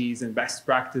strategies and best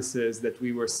practices that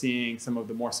we were seeing some of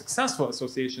the more successful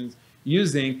associations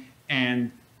using,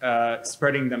 and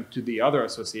spreading them to the other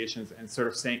associations, and sort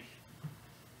of saying,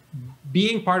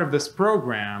 being part of this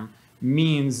program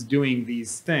means doing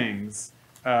these things.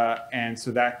 And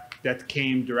so that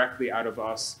came directly out of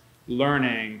us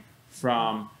learning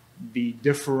from the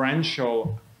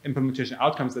differential implementation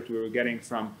outcomes that we were getting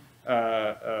from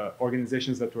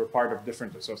organizations that were part of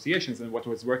different associations, and what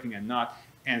was working and not,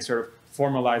 and sort of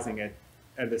formalizing it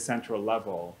at the central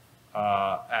level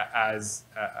as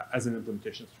an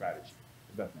implementation strategy,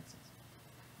 if that makes sense.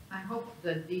 I hope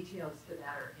the details to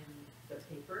that are in the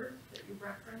paper that you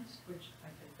referenced, which I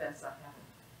confess I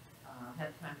haven't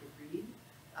had time to read.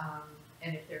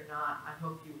 And if they're not, I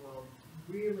hope you will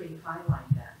really highlight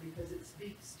that, because it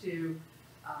speaks to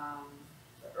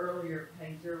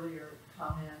Peg's earlier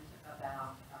comment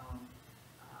about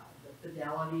the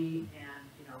fidelity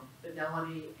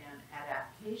and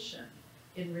adaptation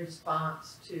in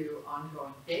response to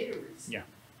ongoing data receipt. Yeah.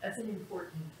 That's an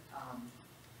important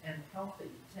and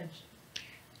healthy tension.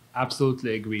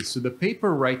 Absolutely agree. So the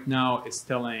paper right now is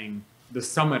telling the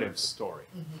summative story,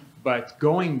 but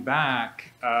going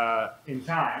back in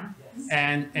time, yes,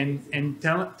 and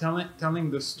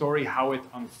telling the story how it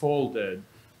unfolded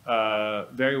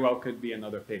very well could be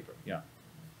another paper. Yeah.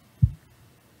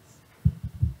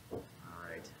 All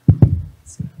right.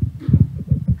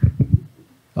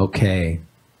 Okay.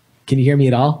 Can you hear me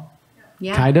at all?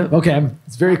 Yeah. Kind of? Okay.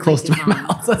 It's very close to my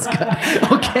mouth. That's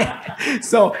good. Okay.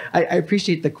 So I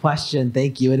appreciate the question.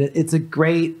 Thank you. And it's a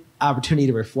great opportunity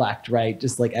to reflect, right?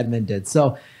 Just like Edmond did.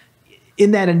 So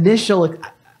in that initial,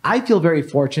 I feel very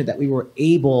fortunate that we were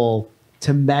able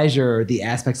to measure the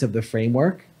aspects of the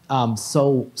framework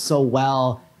so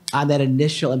well on that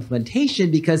initial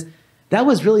implementation, because that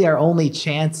was really our only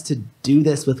chance to do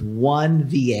this with one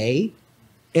VA.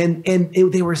 And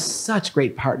they were such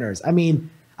great partners. I mean,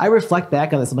 I reflect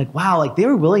back on this. I'm like, wow, like they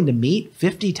were willing to meet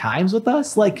 50 times with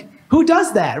us. Like, who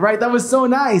does that, right? That was so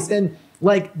nice. And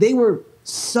like, they were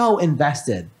so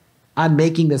invested on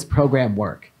making this program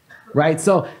work, right?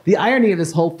 So the irony of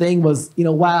this whole thing was,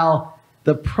 while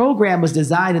the program was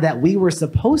designed that we were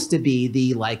supposed to be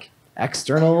the like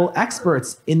external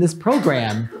experts in this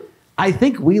program. I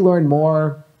think we learn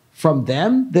more from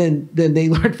them than they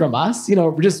learned from us,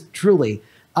 just truly.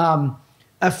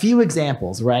 A few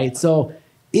examples, right? So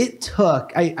it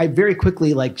took, I very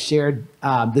quickly shared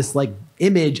this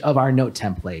image of our note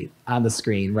template on the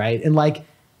screen, right? And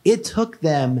it took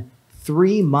them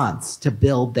 3 months to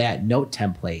build that note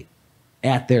template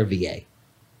at their VA,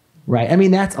 right? I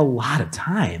mean, that's a lot of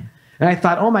time. And I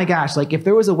thought, oh my gosh, if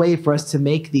there was a way for us to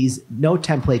make these note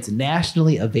templates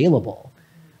nationally available,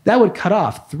 that would cut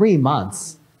off 3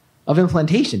 months of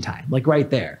implementation time, right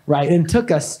there, right? And it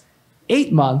took us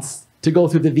 8 months to go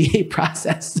through the VA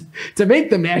process to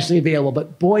make them nationally available,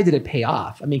 but boy, did it pay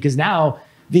off. I mean, because now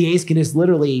VAs can just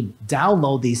literally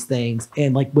download these things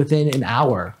and within an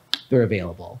hour, they're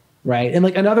available, right? And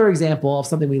another example of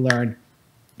something we learned,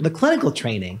 the clinical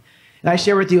training. And I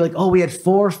share with you we had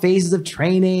 4 phases of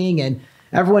training and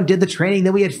everyone did the training.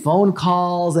 Then we had phone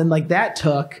calls and that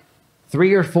took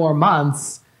 3 or 4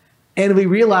 months. And we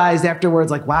realized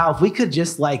afterwards, wow, if we could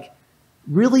just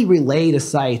really relay to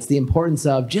sites the importance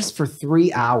of just for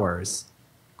 3 hours,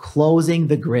 closing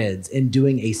the grids and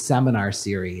doing a seminar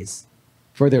series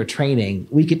for their training,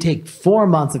 we could take 4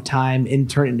 months of time and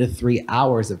turn it into 3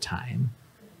 hours of time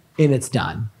and it's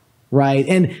done, right?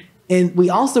 And we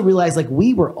also realized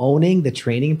we were owning the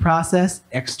training process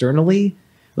externally.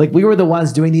 We were the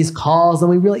ones doing these calls and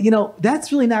we really,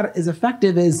 that's really not as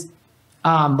effective as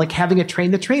having a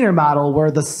train the trainer model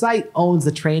where the site owns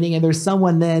the training and there's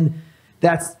someone then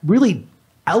that's really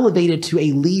elevated to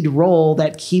a lead role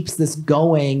that keeps this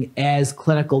going as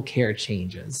clinical care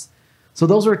changes. So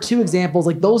those were 2 examples,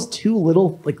 those 2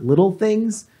 little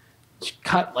things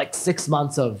cut 6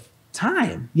 months of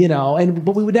time,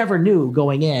 but we never knew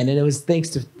going in. And it was thanks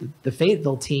to the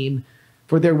Fayetteville team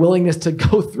for their willingness to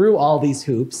go through all these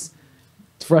hoops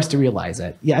for us to realize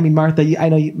it. Yeah, I mean, Martha, I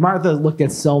know Martha looked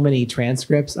at so many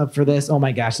transcripts up for this. Oh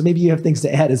my gosh. So maybe you have things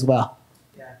to add as well.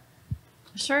 Yeah.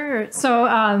 Sure. So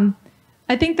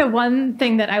I think the one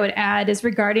thing that I would add is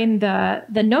regarding the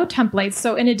note templates.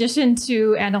 So in addition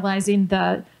to analyzing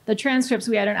the transcripts,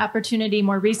 we had an opportunity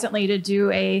more recently to do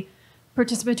a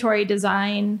participatory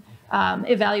design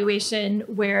evaluation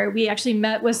where we actually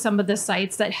met with some of the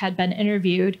sites that had been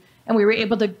interviewed, and we were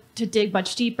able to dig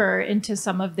much deeper into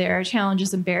some of their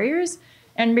challenges and barriers.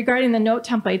 And regarding the note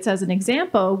templates as an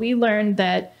example, we learned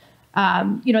that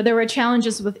there were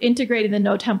challenges with integrating the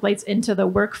note templates into the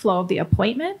workflow of the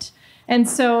appointment. And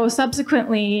so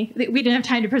subsequently, we didn't have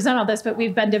time to present all this, but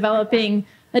we've been developing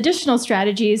additional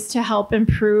strategies to help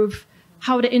improve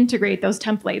how to integrate those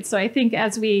templates. So I think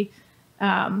as we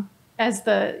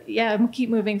keep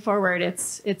moving forward,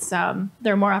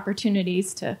 there are more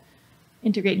opportunities to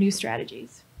integrate new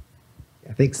strategies.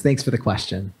 Yeah, thanks for the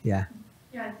question. Yeah.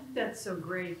 Yeah, I think that's so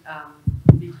great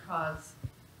because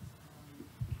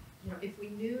if we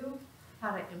knew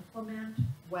how to implement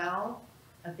well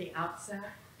at the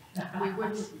outset, we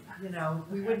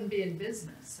wouldn't be in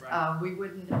business. Right. We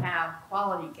wouldn't have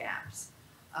quality gaps.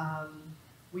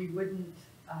 We wouldn't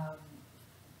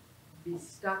be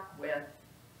stuck with,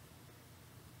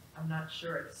 I'm not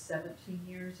sure, it's 17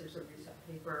 years. There's a recent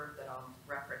paper that I'll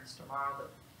reference tomorrow that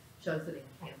shows that in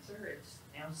cancer, it's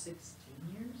now 16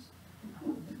 years.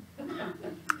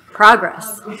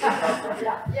 Progress.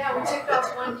 Yeah, we ticked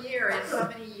off 1 year in so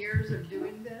many years of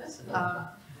doing this.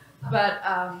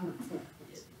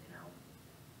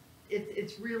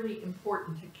 It's really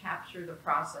important to capture the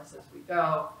process as we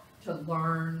go, to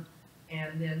learn,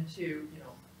 and then to,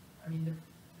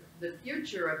 the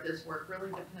future of this work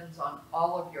really depends on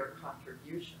all of your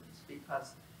contributions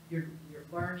because you're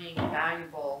learning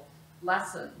valuable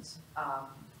lessons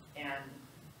and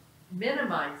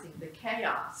minimizing the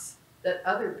chaos that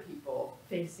other people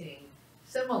facing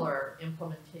similar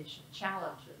implementation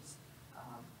challenges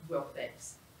will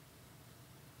face.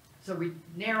 So we're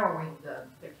narrowing the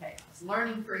chaos.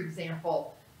 Learning, for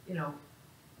example,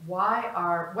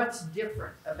 what's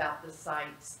different about the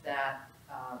sites that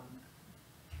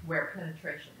where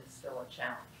penetration is still a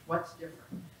challenge? What's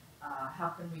different? How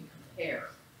can we compare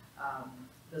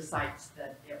the sites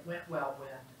that it went well with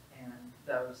and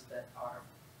those that are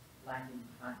lagging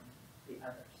behind the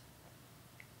others?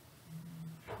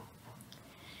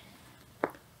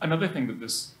 Another thing that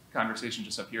this conversation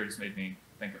just up here has made me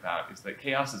think about is that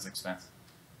chaos is expensive.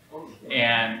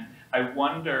 And I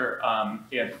wonder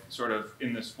if sort of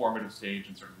in this formative stage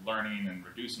and sort of learning and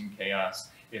reducing chaos,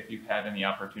 if you've had any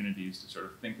opportunities to sort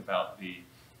of think about the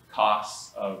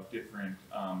costs of different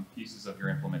pieces of your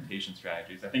implementation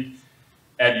strategies. I think,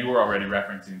 Ed, you were already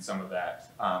referencing some of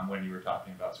that when you were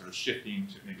talking about sort of shifting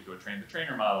to maybe to a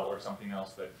train-the-trainer model or something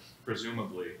else that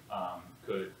presumably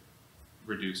could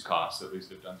reduce costs, at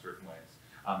least if done certain ways.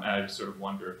 And I just sort of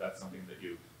wonder if that's something that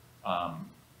you've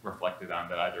reflected on,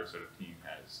 that either sort of team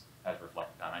has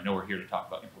reflected on. I know we're here to talk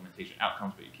about implementation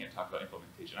outcomes, but you can't talk about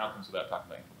implementation outcomes without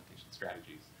talking about implementation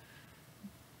strategies,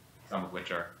 some of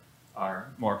which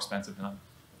are more expensive than others.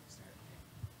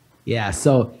 Yeah,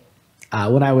 so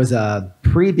when I was a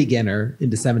pre-beginner in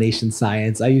dissemination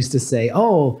science, I used to say,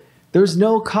 oh, there's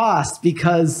no cost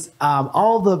because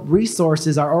all the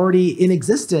resources are already in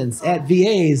existence at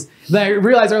VAs. Then I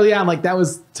realized early on, like, that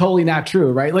was totally not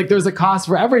true, right? Like, there's a cost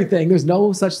for everything. There's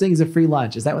no such thing as a free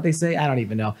lunch. Is that what they say? I don't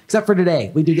even know. Except for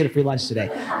today. We do get a free lunch today.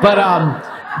 But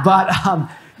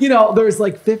you know, there's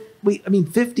like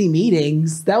 50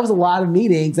 meetings. That was a lot of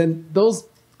meetings. And those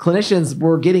clinicians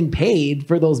were getting paid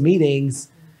for those meetings.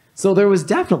 So there was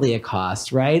definitely a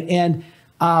cost, right? And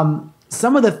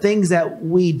some of the things that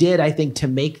we did, I think, to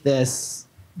make this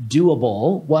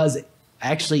doable was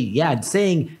actually, yeah,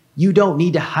 saying you don't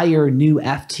need to hire new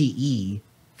FTE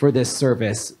for this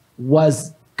service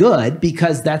was good,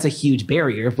 because that's a huge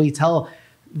barrier. If we tell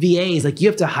VAs, like, you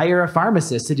have to hire a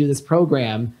pharmacist to do this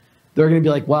program, they're going to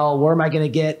be like, well, where am I going to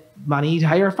get money to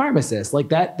hire a pharmacist? Like,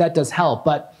 that does help.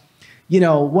 But, you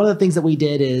know, one of the things that we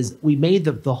did is we made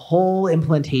the whole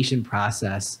implementation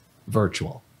process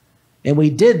virtual. And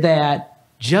we did that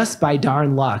just by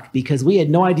darn luck, because we had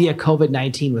no idea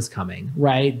COVID-19 was coming,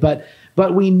 right? But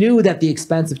we knew that the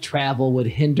expense of travel would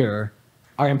hinder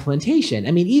our implementation.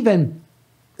 I mean, even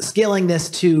scaling this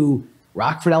to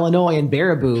Rockford, Illinois, and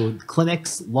Baraboo,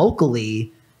 clinics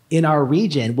locally in our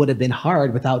region would have been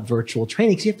hard without virtual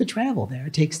training, because you have to travel there.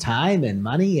 It takes time and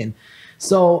money. And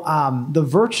so the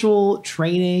virtual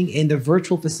training and the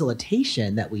virtual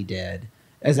facilitation that we did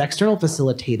as external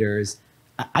facilitators,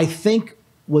 I think,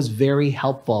 was very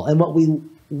helpful. And what we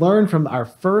learned from our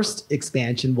first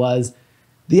expansion was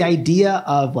the idea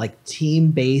of like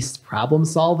team-based problem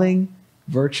solving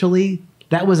virtually.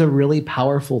 That was a really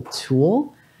powerful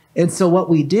tool. And so what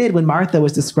we did when Martha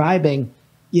was describing,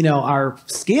 you know, our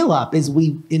scale up, is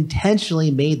we intentionally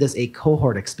made this a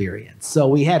cohort experience. So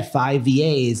we had 5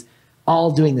 VAs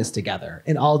all doing this together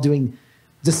and all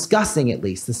discussing at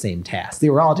least the same tasks. They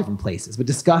were all different places, but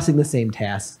discussing the same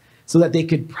tasks so that they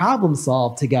could problem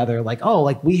solve together. Like, oh,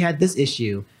 like, we had this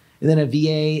issue. And then a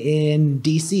VA in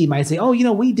DC might say, oh, you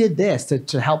know, we did this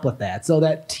to help with that. So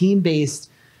that team-based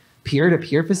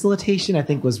peer-to-peer facilitation, I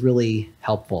think, was really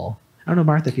helpful. I don't know,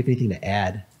 Martha, if you have anything to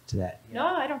add to that. No,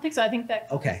 I don't think so. I think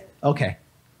that. Okay.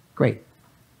 Great.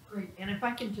 Great, and if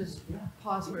I can just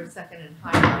pause for a second and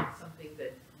highlight something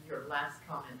that your last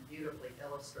comment beautifully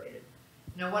illustrated.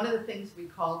 You know, one of the things we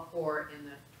called for in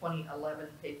the 2011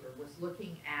 paper was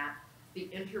looking at the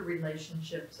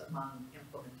interrelationships among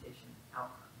implementation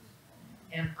outcomes.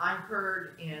 And I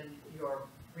heard in your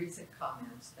recent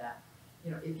comments that,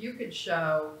 you know, if you could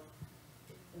show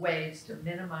ways to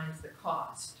minimize the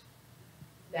cost,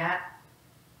 that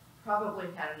probably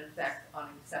had an effect on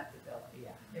acceptability.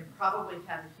 Yeah. It probably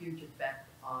had a huge effect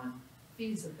on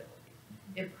feasibility.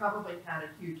 It probably had a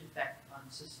huge effect on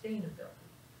sustainability,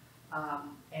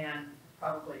 and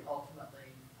probably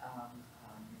ultimately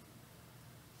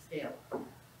scale.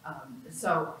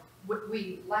 So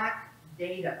we lack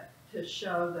data to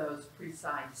show those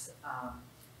precise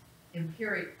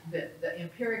the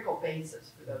empirical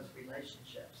basis for those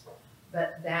relationships.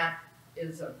 But that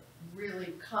is a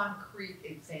really concrete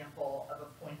example of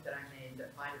a point that I made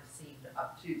that might have seemed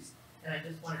obtuse. And I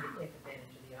just wanted to take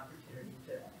advantage of the opportunity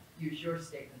to use your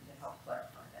statement to help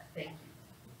clarify that. Thank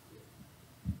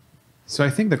you. So I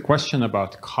think the question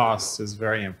about costs is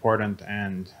very important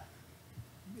and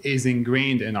is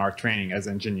ingrained in our training as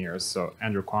engineers. So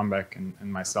Andrew Kwambek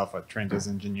and myself are trained as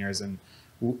engineers, and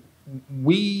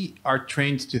we are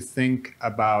trained to think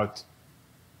about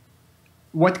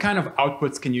what kind of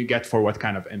outputs can you get for what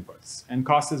kind of inputs. And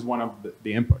cost is one of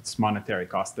the inputs, monetary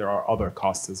cost. There are other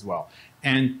costs as well.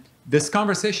 And this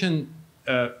conversation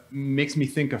makes me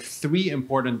think of 3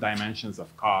 important dimensions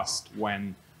of cost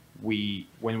when we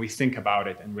think about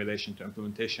it in relation to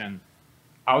implementation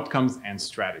outcomes and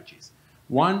strategies.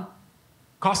 1,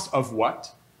 cost of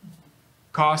what,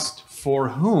 cost for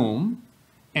whom,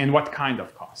 and what kind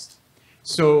of cost.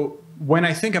 So when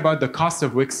I think about the cost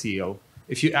of Wixseel,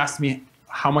 if you ask me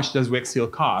how much does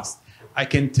Wixseel cost, I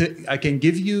can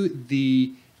give you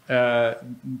the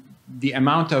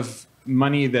amount of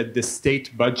money that the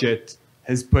state budget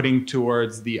is putting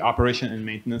towards the operation and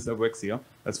maintenance of Wixseel.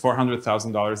 That's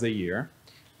 $400,000 a year.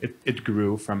 It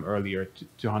grew from earlier to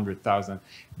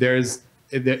 $200,000.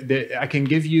 I can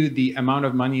give you the amount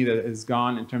of money that has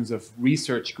gone in terms of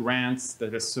research grants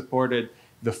that has supported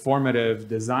the formative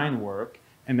design work,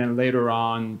 and then later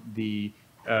on the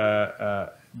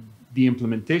the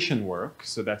implementation work,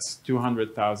 so that's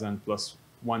 200,000 plus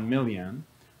 1 million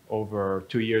over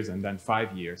 2 years and then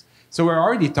 5 years. So we're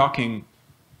already talking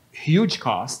huge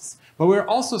costs, but we're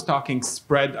also talking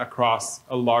spread across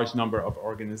a large number of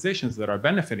organizations that are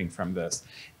benefiting from this.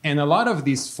 And a lot of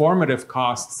these formative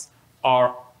costs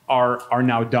are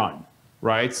now done,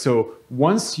 right? So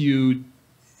once you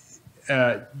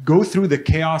go through the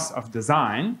chaos of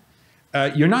design,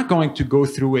 you're not going to go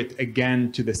through it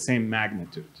again to the same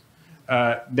magnitude.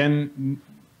 Then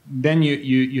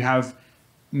you have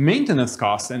maintenance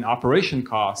costs and operation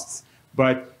costs,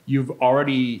 but you've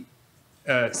already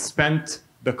spent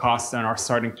the costs and are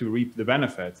starting to reap the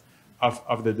benefits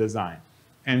of the design.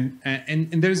 And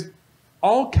there's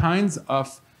all kinds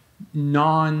of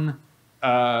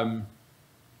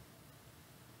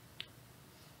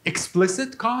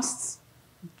explicit costs,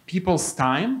 people's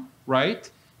time, right,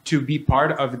 to be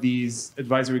part of these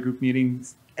advisory group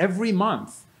meetings every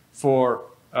month for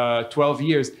 12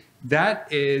 years.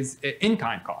 That is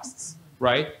in-kind costs,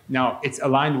 right? Now, it's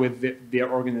aligned with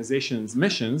their organization's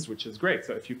missions, which is great.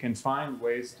 So if you can find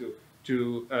ways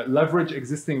to leverage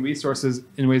existing resources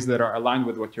in ways that are aligned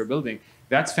with what you're building,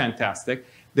 that's fantastic.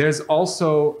 There's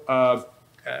also,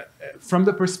 from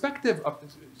the perspective of,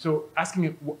 so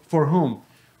asking for whom,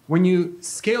 when you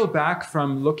scale back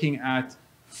from looking at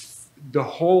the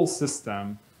whole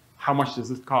system, how much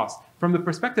does it cost? From the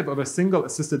perspective of a single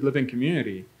assisted living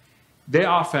community, they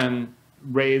often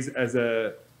raise as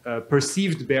a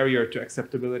perceived barrier to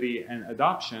acceptability and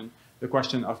adoption the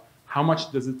question of how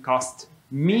much does it cost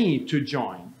me to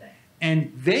join?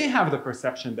 And they have the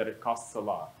perception that it costs a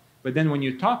lot. But then when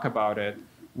you talk about it,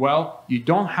 well, you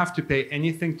don't have to pay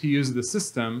anything to use the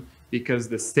system because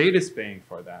the state is paying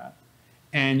for that.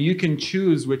 And you can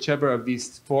choose whichever of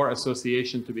these 4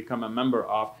 associations to become a member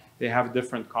of. They have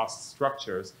different cost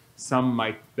structures. Some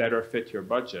might better fit your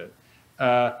budget.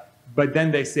 But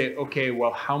then they say, okay,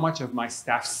 well, how much of my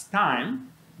staff's time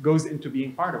goes into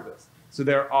being part of this? So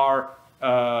there are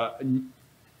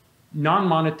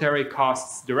non-monetary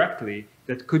costs directly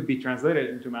that could be translated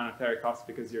into monetary costs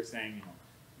because you're saying, you know,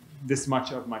 this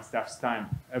much of my staff's time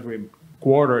every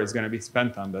quarter is going to be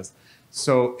spent on this.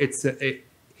 So it's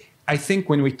I think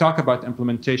when we talk about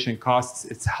implementation costs,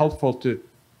 it's helpful to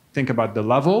think about the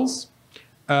levels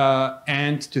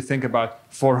and to think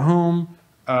about for whom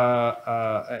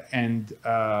and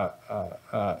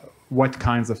what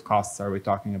kinds of costs are we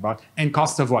talking about, and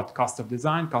cost of what? Cost of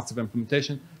design, cost of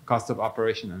implementation, cost of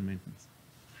operation and maintenance.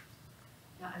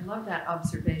 Yeah, I love that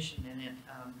observation, and it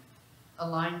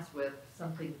aligns with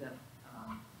something that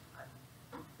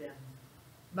I've been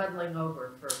muddling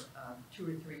over for 2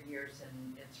 or 3 years,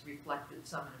 and it's reflected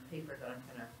some in a paper that I'm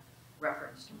going to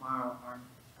reference tomorrow, our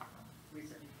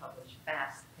recently published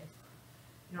FAST paper.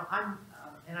 You know,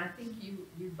 and I think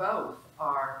you both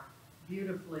are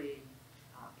beautifully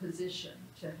positioned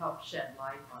to help shed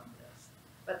light on this.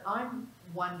 But I'm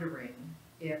wondering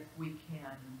if we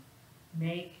can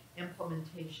make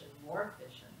implementation more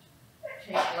efficient,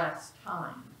 take less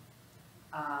time,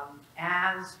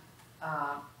 as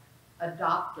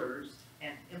adopters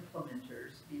and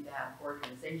implementers, be that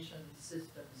organizations,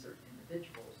 systems, or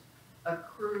individuals,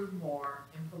 accrue more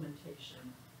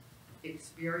implementation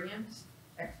experience,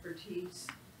 expertise,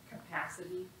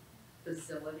 capacity,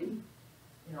 facility.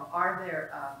 You know, are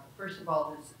there, first of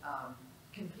all,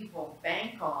 can people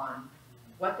bank on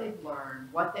what they've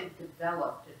learned, what they've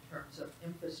developed in terms of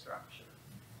infrastructure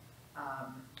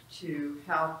to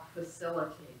help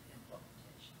facilitate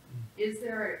implementation? Is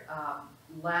there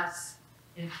less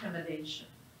intimidation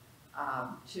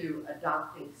to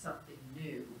adopting something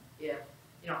new? If,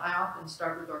 you know, I often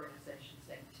start with organizations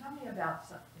saying, tell me about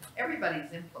something.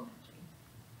 Everybody's implementing.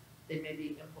 They may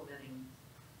be implementing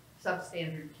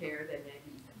substandard care, they may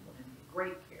be implementing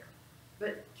great care.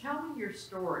 But tell me your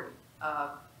story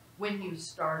of when you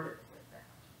started with that.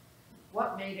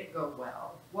 What made it go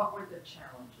well? What were the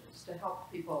challenges to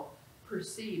help people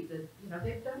perceive that, you know,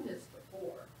 they've done this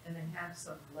before and they have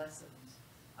some lessons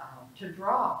to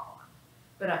draw upon.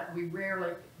 But we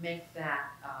rarely make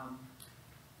that,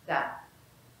 that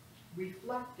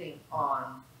reflecting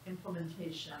on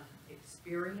implementation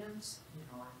experience. You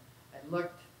know, I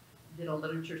did a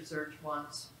literature search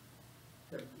once,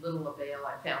 to little avail.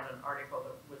 I found an article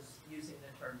that was using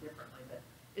the term differently, but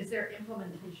is there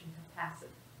implementation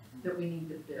capacity that we need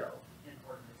to build in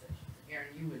organizations? Aaron,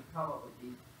 you would probably be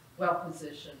well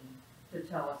positioned to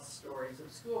tell us stories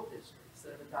of school districts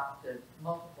that have adopted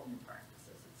multiple new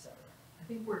practices, et cetera. I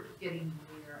think we're getting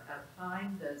near out of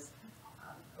time.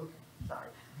 Okay, sorry.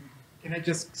 Can I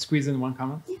just squeeze in one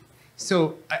comment? Yeah.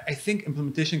 So I think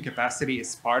implementation capacity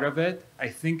is part of it. I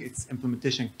think it's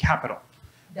implementation capital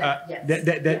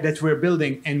that we're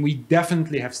building. And we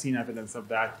definitely have seen evidence of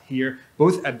that here,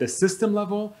 both at the system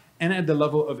level and at the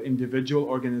level of individual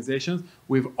organizations.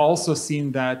 We've also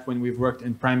seen that when we've worked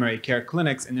in primary care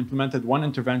clinics and implemented one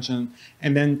intervention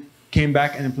and then came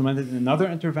back and implemented another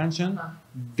intervention,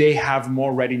 they have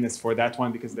more readiness for that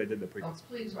one because they did the previous. Oh,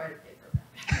 please write a paper.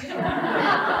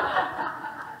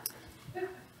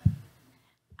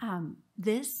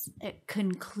 This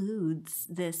concludes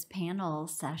this panel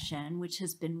session, which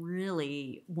has been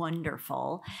really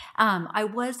wonderful. I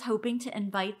was hoping to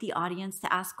invite the audience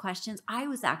to ask questions. I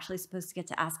was actually supposed to get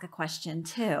to ask a question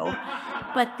too,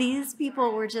 but these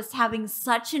people were just having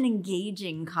such an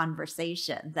engaging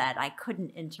conversation that I couldn't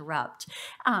interrupt.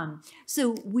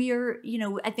 So we're,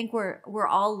 I think we're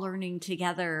all learning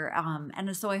together.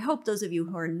 And so I hope those of you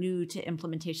who are new to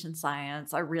implementation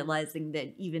science are realizing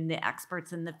that even the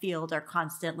experts in the field are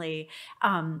constantly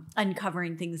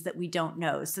uncovering things that we don't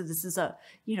know. So this is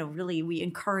really, we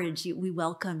encourage you, we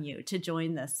welcome you to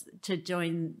join us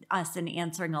in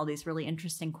answering all these really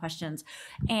interesting questions.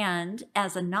 And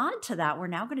as a nod to that, we're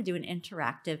now going to do an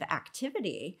interactive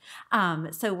activity.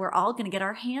 So we're all going to get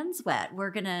our hands wet.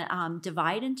 We're going to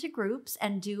divide into groups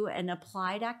and do an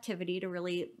applied activity to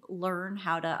really learn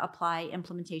how to apply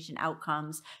implementation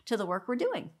outcomes to the work we're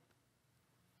doing.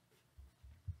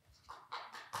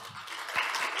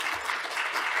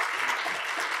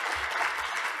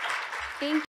 Thank you.